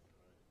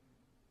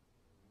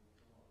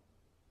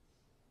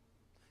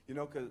 You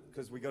know,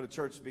 because we go to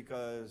church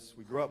because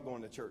we grew up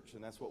going to church,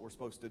 and that's what we're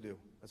supposed to do.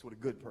 That's what a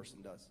good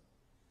person does.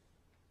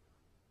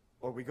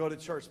 Or we go to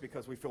church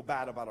because we feel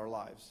bad about our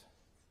lives.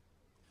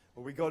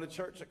 Or we go to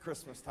church at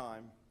Christmas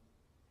time,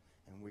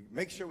 and we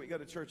make sure we go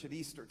to church at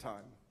Easter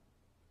time.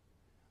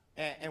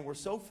 And we're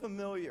so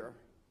familiar.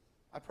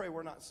 I pray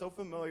we're not so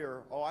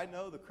familiar. Oh, I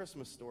know the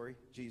Christmas story,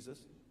 Jesus.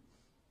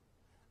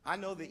 I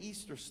know the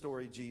Easter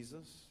story,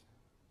 Jesus.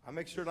 I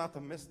make sure not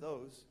to miss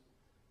those.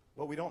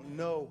 But we don't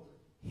know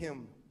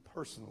him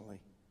personally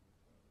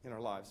in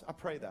our lives. I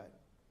pray that.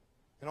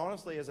 And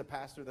honestly, as a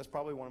pastor, that's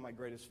probably one of my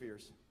greatest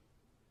fears,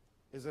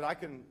 is that I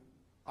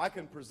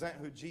can present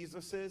who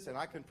Jesus is, and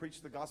I can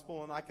preach the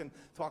gospel, and I can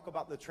talk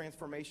about the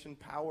transformation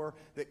power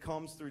that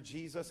comes through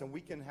Jesus, and we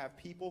can have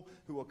people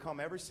who will come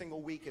every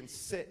single week and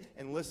sit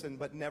and listen,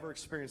 but never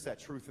experience that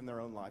truth in their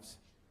own lives.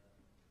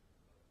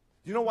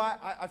 Do you know why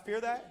I fear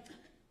that?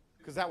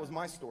 Because that was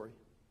my story.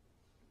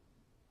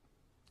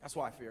 That's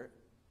why I fear it.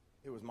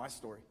 It was my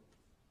story.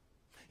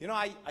 You know,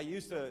 I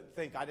used to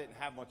think I didn't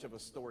have much of a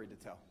story to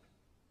tell.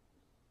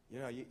 You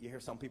know, you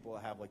hear some people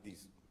that have like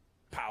these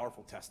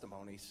powerful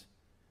testimonies.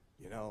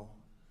 You know,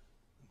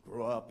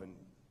 grew up and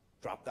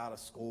dropped out of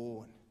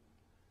school and,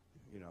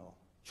 you know,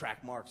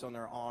 track marks on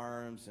their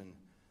arms and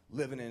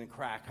living in a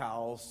crack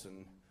house,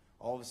 and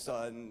all of a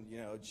sudden, you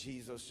know,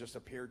 Jesus just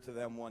appeared to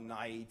them one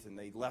night and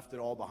they left it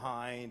all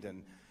behind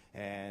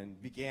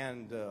and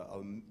began the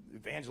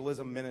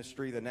evangelism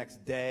ministry the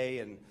next day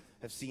and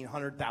have seen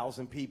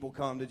 100,000 people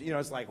come to, you know,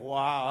 it's like,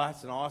 wow,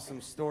 that's an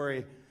awesome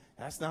story.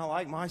 That's not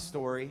like my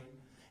story.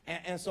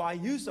 And so I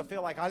used to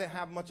feel like I didn't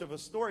have much of a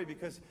story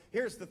because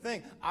here's the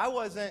thing. I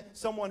wasn't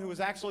someone who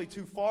was actually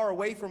too far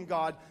away from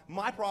God.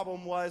 My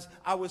problem was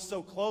I was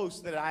so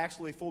close that I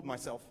actually fooled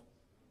myself.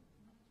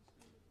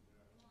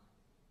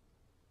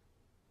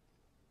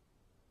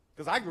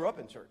 Because I grew up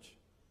in church.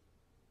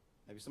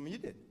 Maybe some of you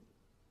did.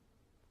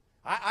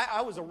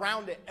 I was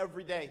around it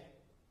every day.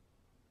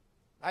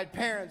 I had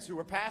parents who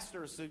were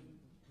pastors, so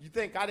you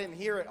think I didn't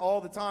hear it all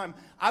the time.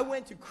 I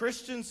went to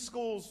Christian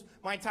schools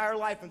my entire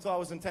life until I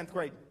was in 10th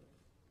grade.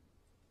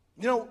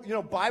 You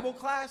know, Bible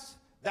class,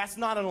 that's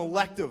not an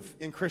elective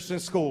in Christian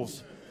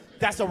schools.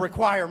 That's a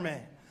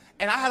requirement.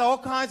 And I had all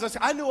kinds of,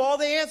 I knew all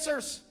the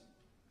answers.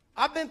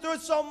 I've been through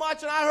it so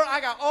much, and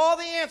I got all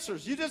the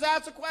answers. You just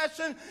asked a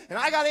question, and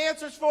I got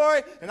answers for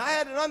it, and I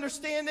had an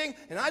understanding,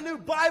 and I knew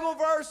Bible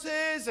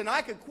verses, and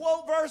I could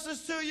quote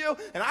verses to you,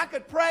 and I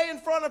could pray in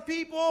front of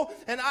people,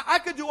 and I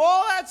could do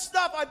all that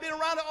stuff. I've been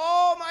around it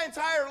all my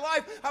entire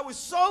life. I was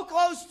so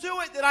close to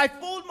it that I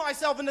fooled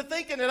myself into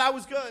thinking that I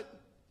was good.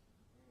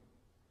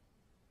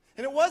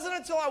 And it wasn't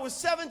until I was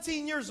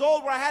 17 years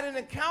old where I had an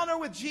encounter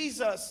with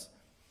Jesus,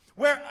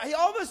 where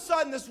all of a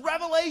sudden this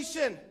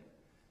revelation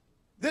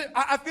that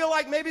I feel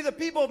like maybe the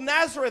people of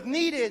Nazareth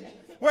needed,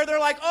 where they're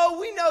like, oh,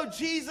 we know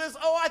Jesus.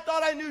 Oh, I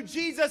thought I knew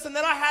Jesus. And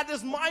then I had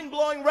this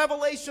mind-blowing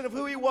revelation of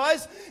who he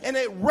was, and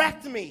it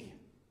wrecked me.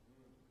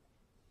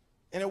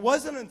 And it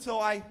wasn't until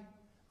I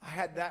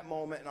had that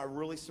moment and I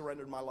really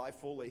surrendered my life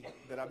fully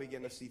that I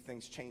began to see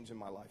things change in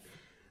my life.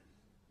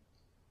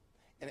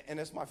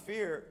 And it's my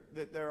fear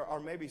that there are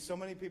maybe so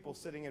many people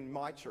sitting in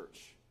my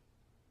church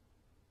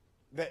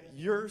that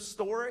your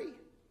story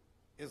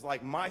is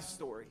like my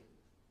story.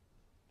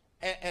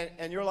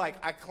 And you're like,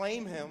 I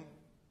claim him,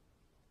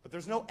 but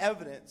there's no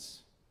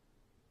evidence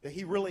that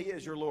he really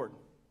is your Lord.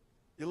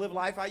 You live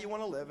life how you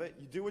want to live it.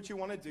 You do what you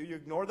want to do. You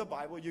ignore the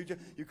Bible. You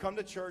come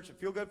to church and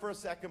feel good for a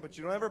second, but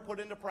you don't ever put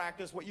into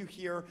practice what you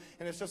hear.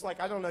 And it's just like,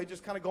 I don't know,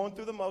 just kind of going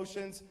through the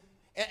motions.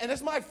 And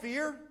it's my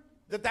fear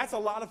that that's a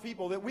lot of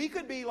people, that we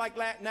could be like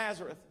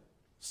Nazareth,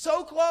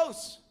 so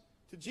close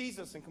to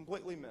Jesus and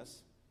completely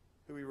miss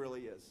who he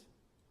really is.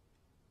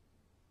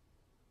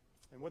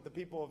 And what the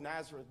people of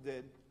Nazareth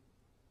did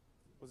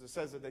was, it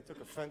says that they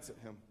took offense at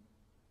him.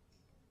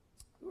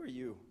 Who are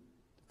you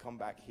to come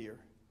back here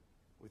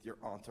with your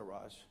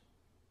entourage,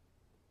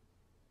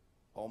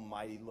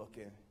 almighty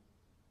looking,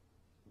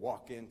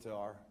 walk into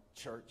our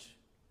church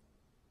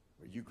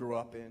where you grew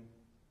up in,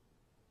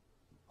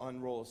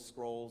 unroll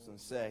scrolls and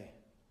say,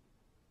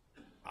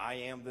 I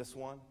am this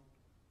one?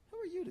 Who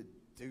are you to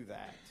do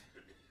that?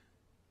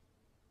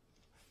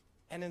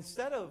 And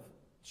instead of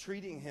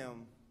treating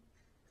him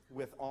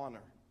with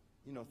honor,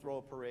 throw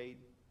a parade,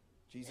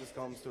 Jesus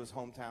comes to his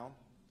hometown.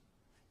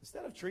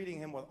 Instead of treating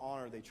him with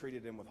honor, they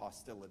treated him with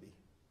hostility.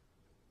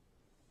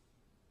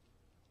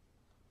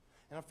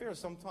 And I fear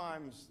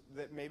sometimes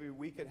that maybe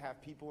we could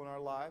have people in our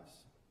lives,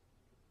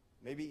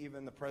 maybe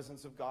even the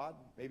presence of God,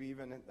 maybe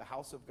even in the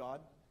house of God,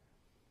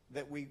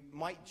 that we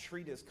might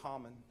treat as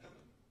common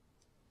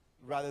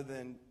rather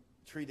than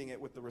treating it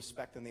with the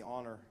respect and the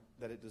honor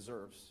that it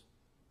deserves.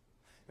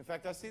 In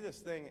fact, I see this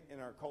thing in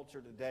our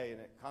culture today,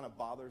 and it kind of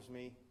bothers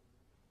me.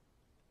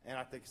 And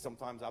I think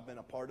sometimes I've been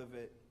a part of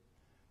it.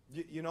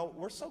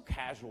 We're so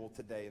casual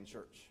today in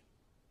church.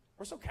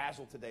 We're so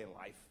casual today in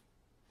life.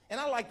 And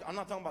I'm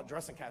not talking about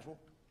dressing casual,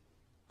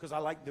 because I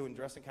like doing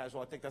dressing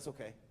casual. I think that's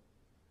okay.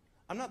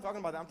 I'm not talking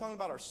about that. I'm talking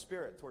about our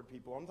spirit toward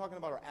people. I'm talking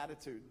about our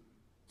attitude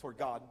toward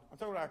God. I'm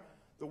talking about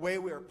the way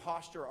we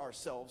posture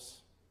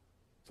ourselves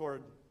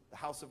toward the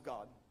house of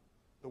God,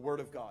 the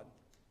Word of God,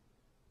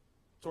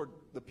 toward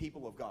the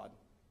people of God.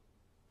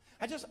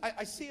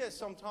 I see it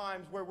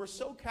sometimes where we're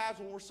so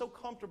casual, we're so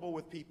comfortable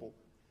with people,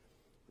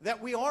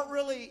 that we aren't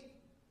really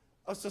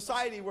a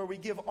society where we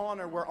give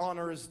honor where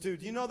honor is due.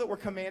 Do you know that we're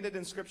commanded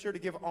in Scripture to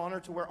give honor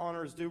to where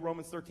honor is due?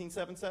 Romans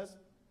 13:7 says.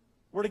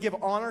 We're to give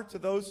honor to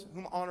those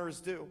whom honor is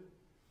due.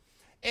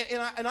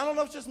 And I don't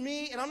know if it's just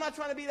me, and I'm not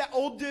trying to be that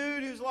old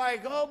dude who's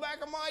like, oh, back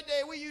in my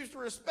day, we used to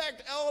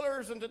respect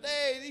elders, and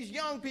today, these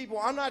young people.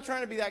 I'm not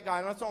trying to be that guy,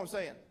 and that's all I'm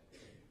saying.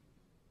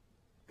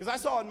 Because I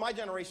saw it in my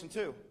generation,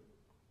 too.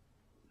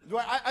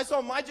 I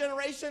saw my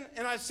generation,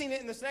 and I've seen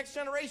it in this next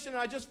generation,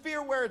 and I just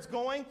fear where it's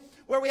going,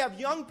 where we have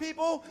young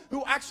people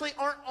who actually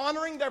aren't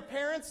honoring their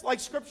parents like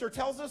Scripture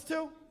tells us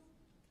to.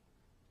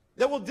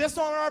 That will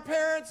dishonor our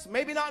parents,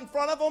 maybe not in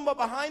front of them, but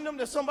behind them,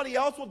 that somebody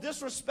else will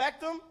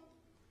disrespect them.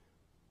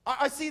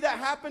 I see that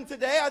happen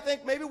today. I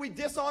think maybe we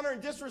dishonor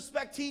and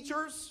disrespect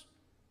teachers,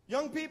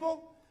 young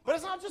people. But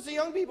it's not just the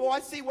young people. I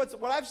see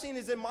what I've seen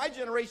is in my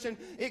generation,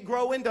 it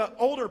grow into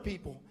older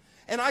people.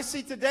 And I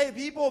see today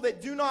people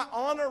that do not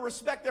honor,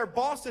 respect their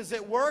bosses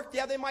at work.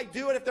 Yeah, they might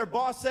do it if their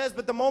boss says,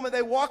 but the moment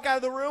they walk out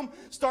of the room,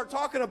 start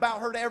talking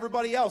about her to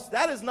everybody else.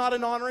 That is not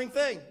an honoring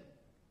thing.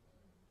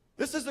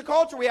 This is the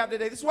culture we have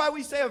today. This is why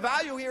we say a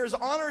value here is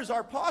honor is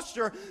our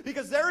posture,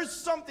 because there is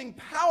something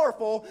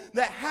powerful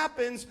that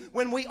happens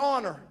when we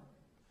honor.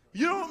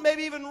 You don't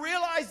maybe even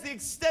realize the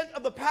extent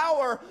of the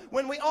power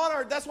when we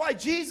honor. That's why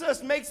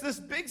Jesus makes this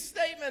big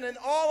statement in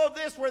all of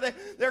this where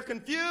they're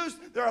confused,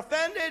 they're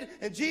offended,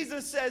 and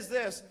Jesus says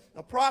this,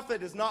 a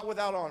prophet is not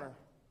without honor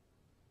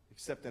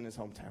except in his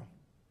hometown,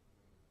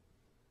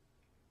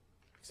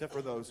 except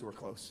for those who are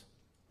close,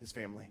 his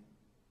family.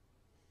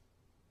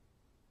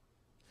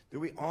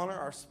 Do we honor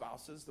our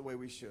spouses the way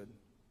we should?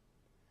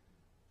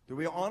 Do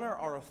we honor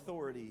our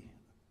authority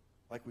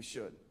like we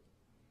should?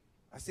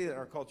 I see that in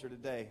our culture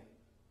today.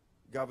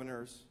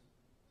 Governors,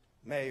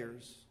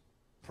 mayors,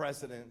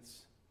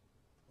 presidents,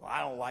 well,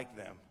 I don't like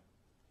them.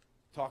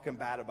 Talking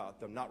bad about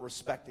them, not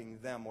respecting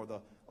them or the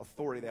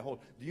authority they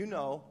hold. Do you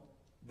know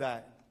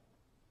that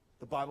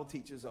the Bible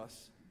teaches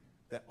us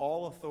that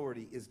all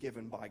authority is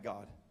given by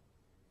God?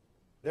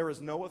 There is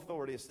no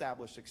authority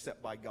established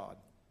except by God.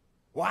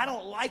 Well, I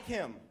don't like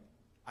him.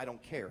 I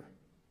don't care.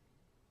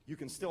 You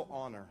can still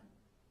honor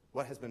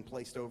what has been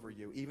placed over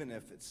you, even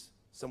if it's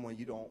someone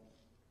you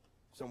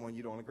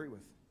don't agree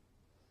with.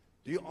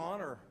 Do you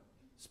honor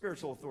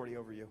spiritual authority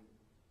over you?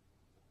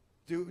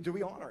 Do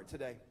we honor it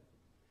today?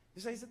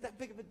 You say, is it that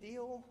big of a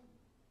deal?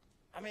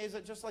 I mean, is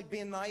it just like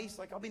being nice?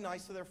 Like, I'll be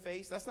nice to their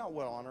face? That's not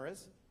what honor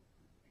is.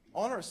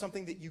 Honor is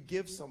something that you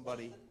give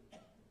somebody.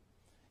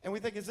 And we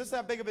think, is this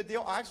that big of a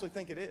deal? I actually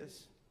think it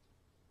is.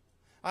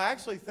 I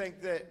actually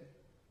think that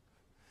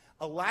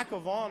a lack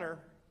of honor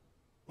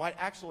might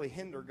actually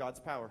hinder God's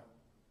power.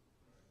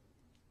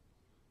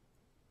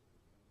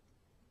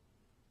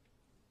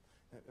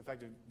 In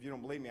fact, if you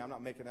don't believe me, I'm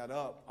not making that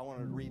up. I want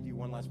to read you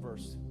one last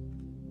verse.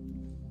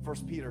 1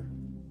 Peter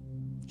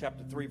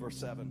chapter 3, verse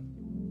 7.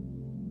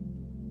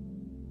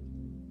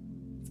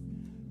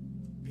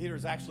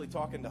 Peter's actually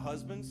talking to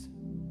husbands.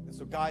 And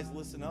so guys,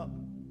 listen up.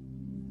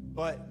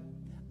 But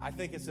I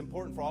think it's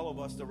important for all of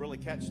us to really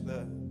catch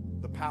the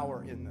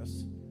power in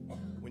this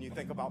when you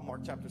think about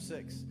Mark chapter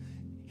 6.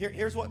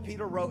 Here's what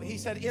Peter wrote. He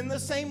said, in the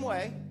same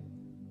way,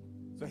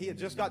 So he had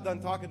just got done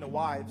talking to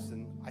wives,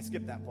 and I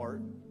skipped that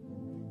part.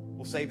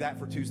 We'll save that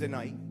for Tuesday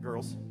night,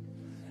 girls.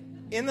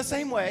 In the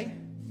same way,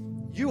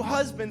 you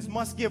husbands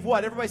must give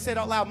what? Everybody say it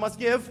out loud, must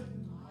give.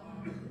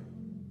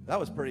 That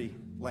was pretty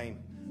lame.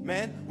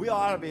 Man, we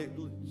ought to be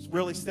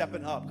really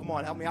stepping up. Come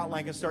on, help me out,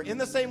 Lancaster. In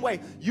the same way,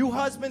 you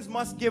husbands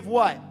must give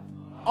what?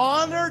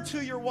 Honor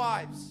to your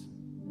wives.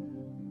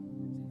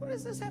 What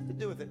does this have to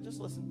do with it?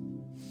 Just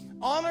listen.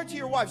 Honor to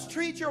your wives.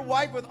 Treat your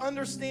wife with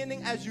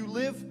understanding as you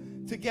live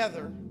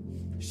together.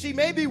 She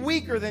may be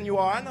weaker than you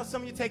are. I know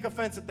some of you take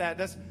offense at that.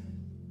 That's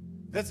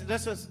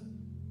just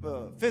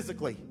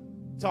physically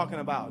talking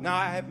about. Now,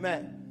 I have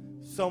met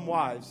some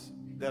wives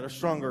that are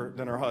stronger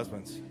than their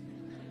husbands.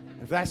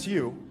 If that's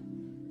you,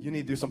 you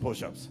need to do some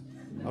push-ups.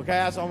 Okay,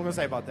 that's all I'm going to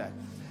say about that.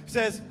 It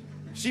says,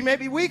 she may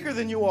be weaker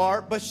than you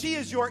are, but she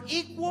is your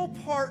equal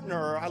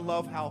partner. I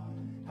love how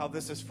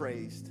this is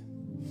phrased.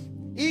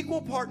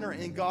 Equal partner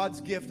in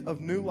God's gift of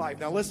new life.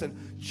 Now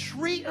listen,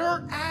 treat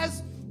her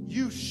as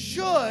you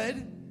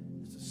should.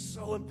 This is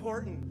so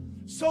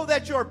important. So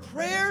that your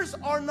prayers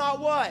are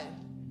not what?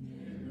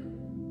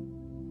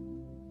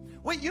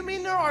 Wait, you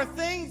mean there are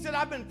things that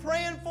I've been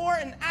praying for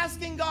and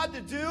asking God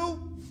to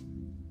do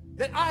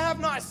that I have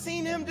not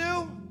seen him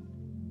do?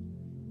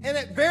 And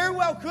it very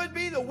well could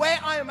be the way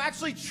I am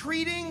actually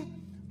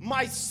treating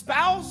my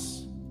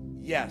spouse?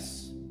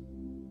 Yes.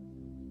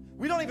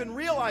 We don't even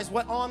realize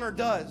what honor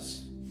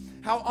does,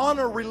 how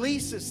honor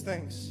releases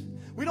things.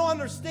 We don't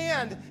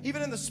understand,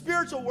 even in the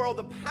spiritual world,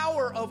 the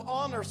power of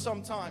honor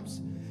sometimes.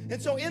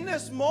 And so in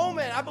this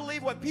moment, I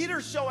believe what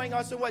Peter's showing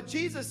us and what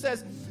Jesus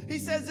says, he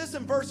says this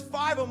in verse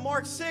 5 of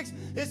Mark 6.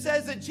 It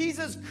says that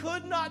Jesus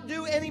could not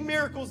do any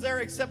miracles there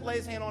except lay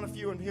his hand on a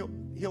few and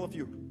heal a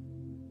few.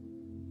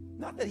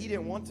 Not that he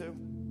didn't want to.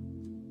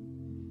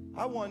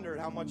 I wondered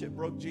how much it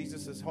broke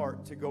Jesus'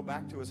 heart to go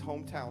back to his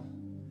hometown.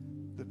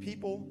 The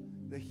people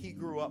that he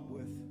grew up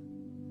with.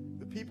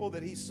 The people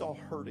that he saw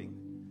hurting.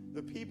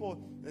 The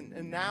people,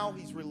 and now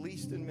he's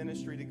released in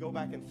ministry to go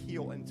back and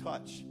heal and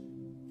touch.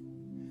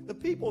 The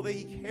people that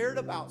he cared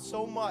about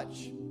so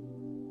much.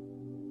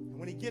 And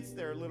when he gets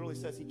there, it literally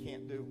says he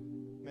can't do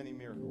many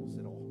miracles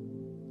at all.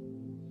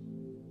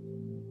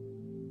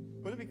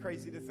 Wouldn't it be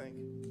crazy to think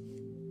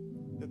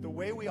that the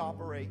way we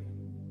operate,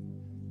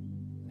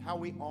 how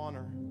we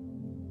honor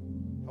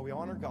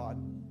God,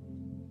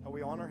 how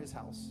we honor his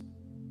house,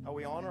 how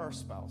we honor our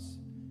spouse,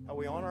 how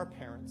we honor our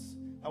parents,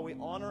 how we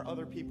honor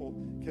other people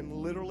can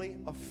literally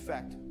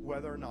affect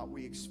whether or not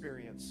we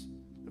experience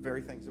the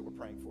very things that we're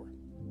praying for.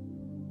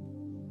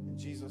 And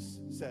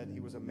Jesus said he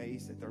was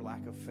amazed at their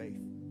lack of faith.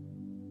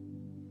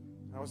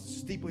 And I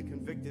was deeply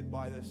convicted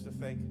by this to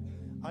think,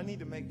 I need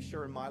to make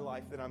sure in my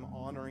life that I'm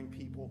honoring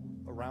people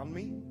around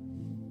me,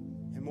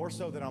 and more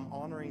so that I'm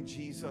honoring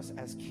Jesus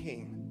as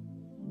King.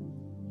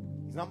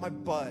 He's not my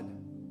bud.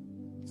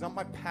 He's not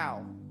my pal.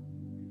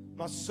 I'm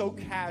not so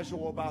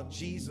casual about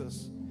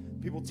Jesus.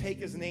 People take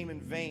his name in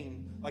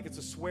vain like it's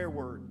a swear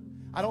word.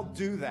 I don't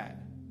do that.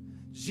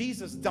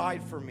 Jesus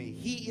died for me.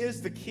 He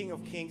is the King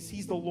of Kings.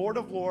 He's the Lord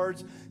of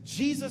Lords.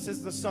 Jesus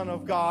is the Son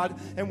of God.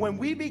 And when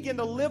we begin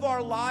to live our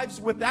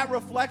lives with that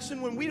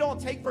reflection, when we don't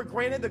take for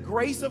granted the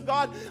grace of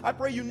God, I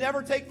pray you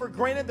never take for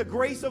granted the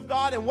grace of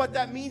God and what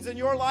that means in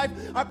your life.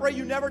 I pray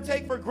you never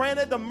take for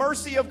granted the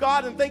mercy of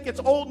God and think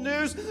it's old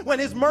news when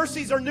his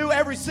mercies are new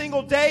every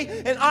single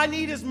day, and I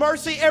need his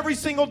mercy every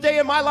single day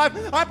in my life.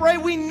 I pray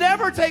we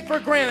never take for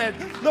granted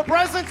the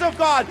presence of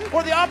God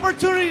or the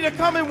opportunity to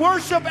come and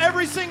worship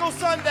every single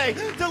Sunday,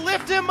 to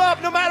lift him up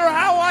no matter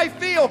how I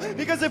feel.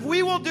 Because if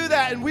we will do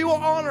that and we will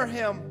honor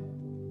him,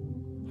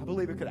 I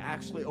believe it could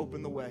actually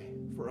open the way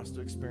for us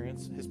to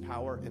experience his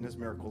power and his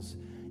miracles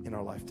in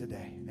our life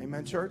today.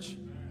 Amen, church?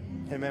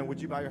 Amen. Would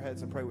you bow your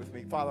heads and pray with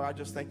me? Father, I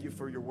just thank you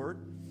for your word.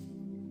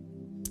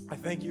 I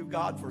thank you,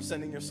 God, for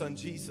sending your son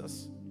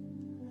Jesus.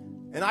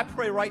 And I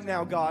pray right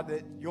now, God,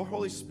 that your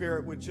Holy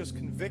Spirit would just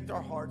convict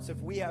our hearts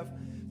if we have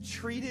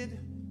treated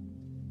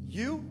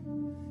you,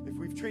 if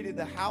we've treated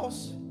the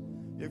house,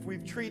 if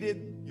we've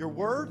treated your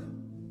word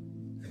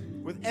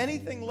with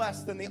anything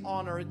less than the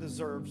honor it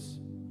deserves.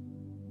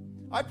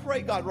 I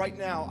pray, God, right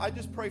now, I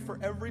just pray for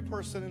every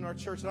person in our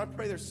church, and I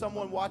pray there's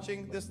someone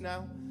watching this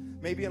now,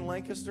 maybe in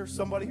Lancaster,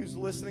 somebody who's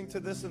listening to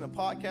this in a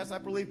podcast. I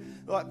believe,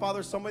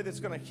 Father, somebody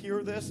that's going to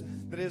hear this,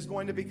 that is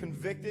going to be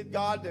convicted,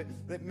 God,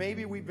 that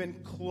maybe we've been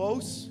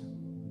close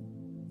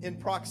in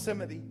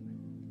proximity,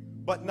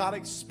 but not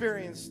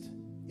experienced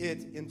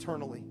it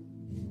internally.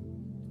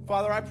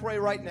 Father, I pray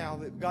right now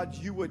that, God,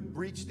 you would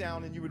reach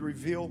down and you would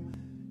reveal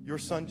your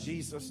son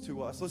Jesus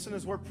to us. Listen,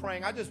 as we're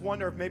praying, I just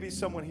wonder if maybe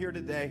someone here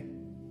today,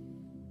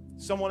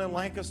 someone in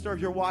Lancaster, if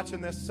you're watching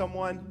this,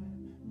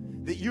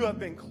 someone that you have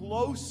been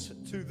close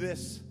to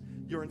this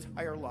your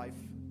entire life.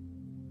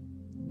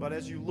 But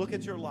as you look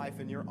at your life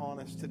and you're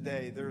honest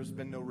today, there's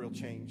been no real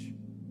change.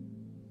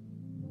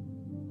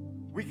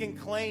 We can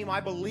claim, I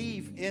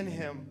believe in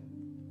him,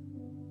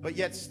 but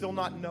yet still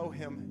not know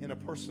him in a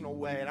personal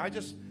way. And I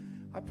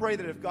pray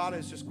that if God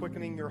is just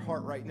quickening your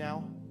heart right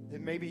now, that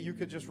maybe you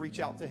could just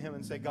reach out to him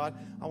and say, God,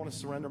 I want to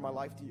surrender my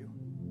life to you.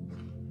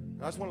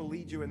 And I just want to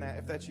lead you in that.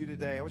 If that's you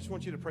today, I just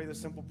want you to pray this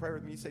simple prayer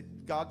with me. Say,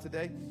 God,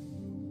 today,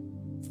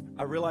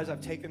 I realize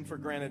I've taken for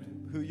granted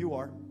who you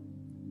are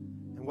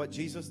and what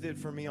Jesus did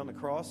for me on the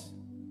cross.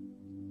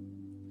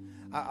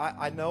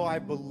 I know I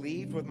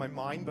believed with my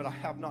mind, but I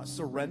have not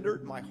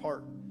surrendered my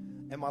heart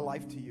and my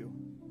life to you.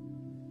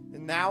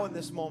 And now in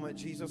this moment,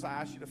 Jesus, I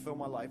ask you to fill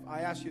my life.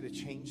 I ask you to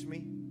change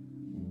me.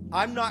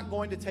 I'm not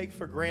going to take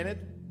for granted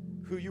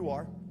who you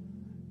are.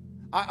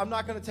 I'm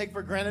not going to take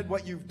for granted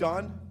what you've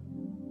done,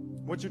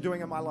 what you're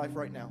doing in my life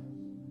right now.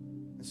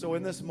 And so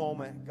in this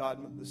moment,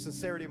 God, the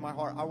sincerity of my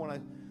heart, I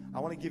want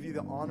to give you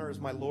the honor as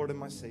my Lord and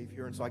my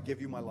Savior. And so I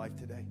give you my life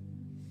today.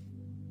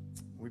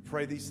 We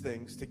pray these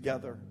things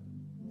together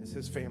as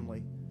his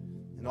family.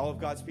 And all of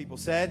God's people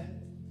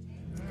said,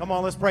 come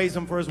on, let's praise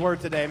him for his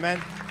word today,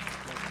 amen.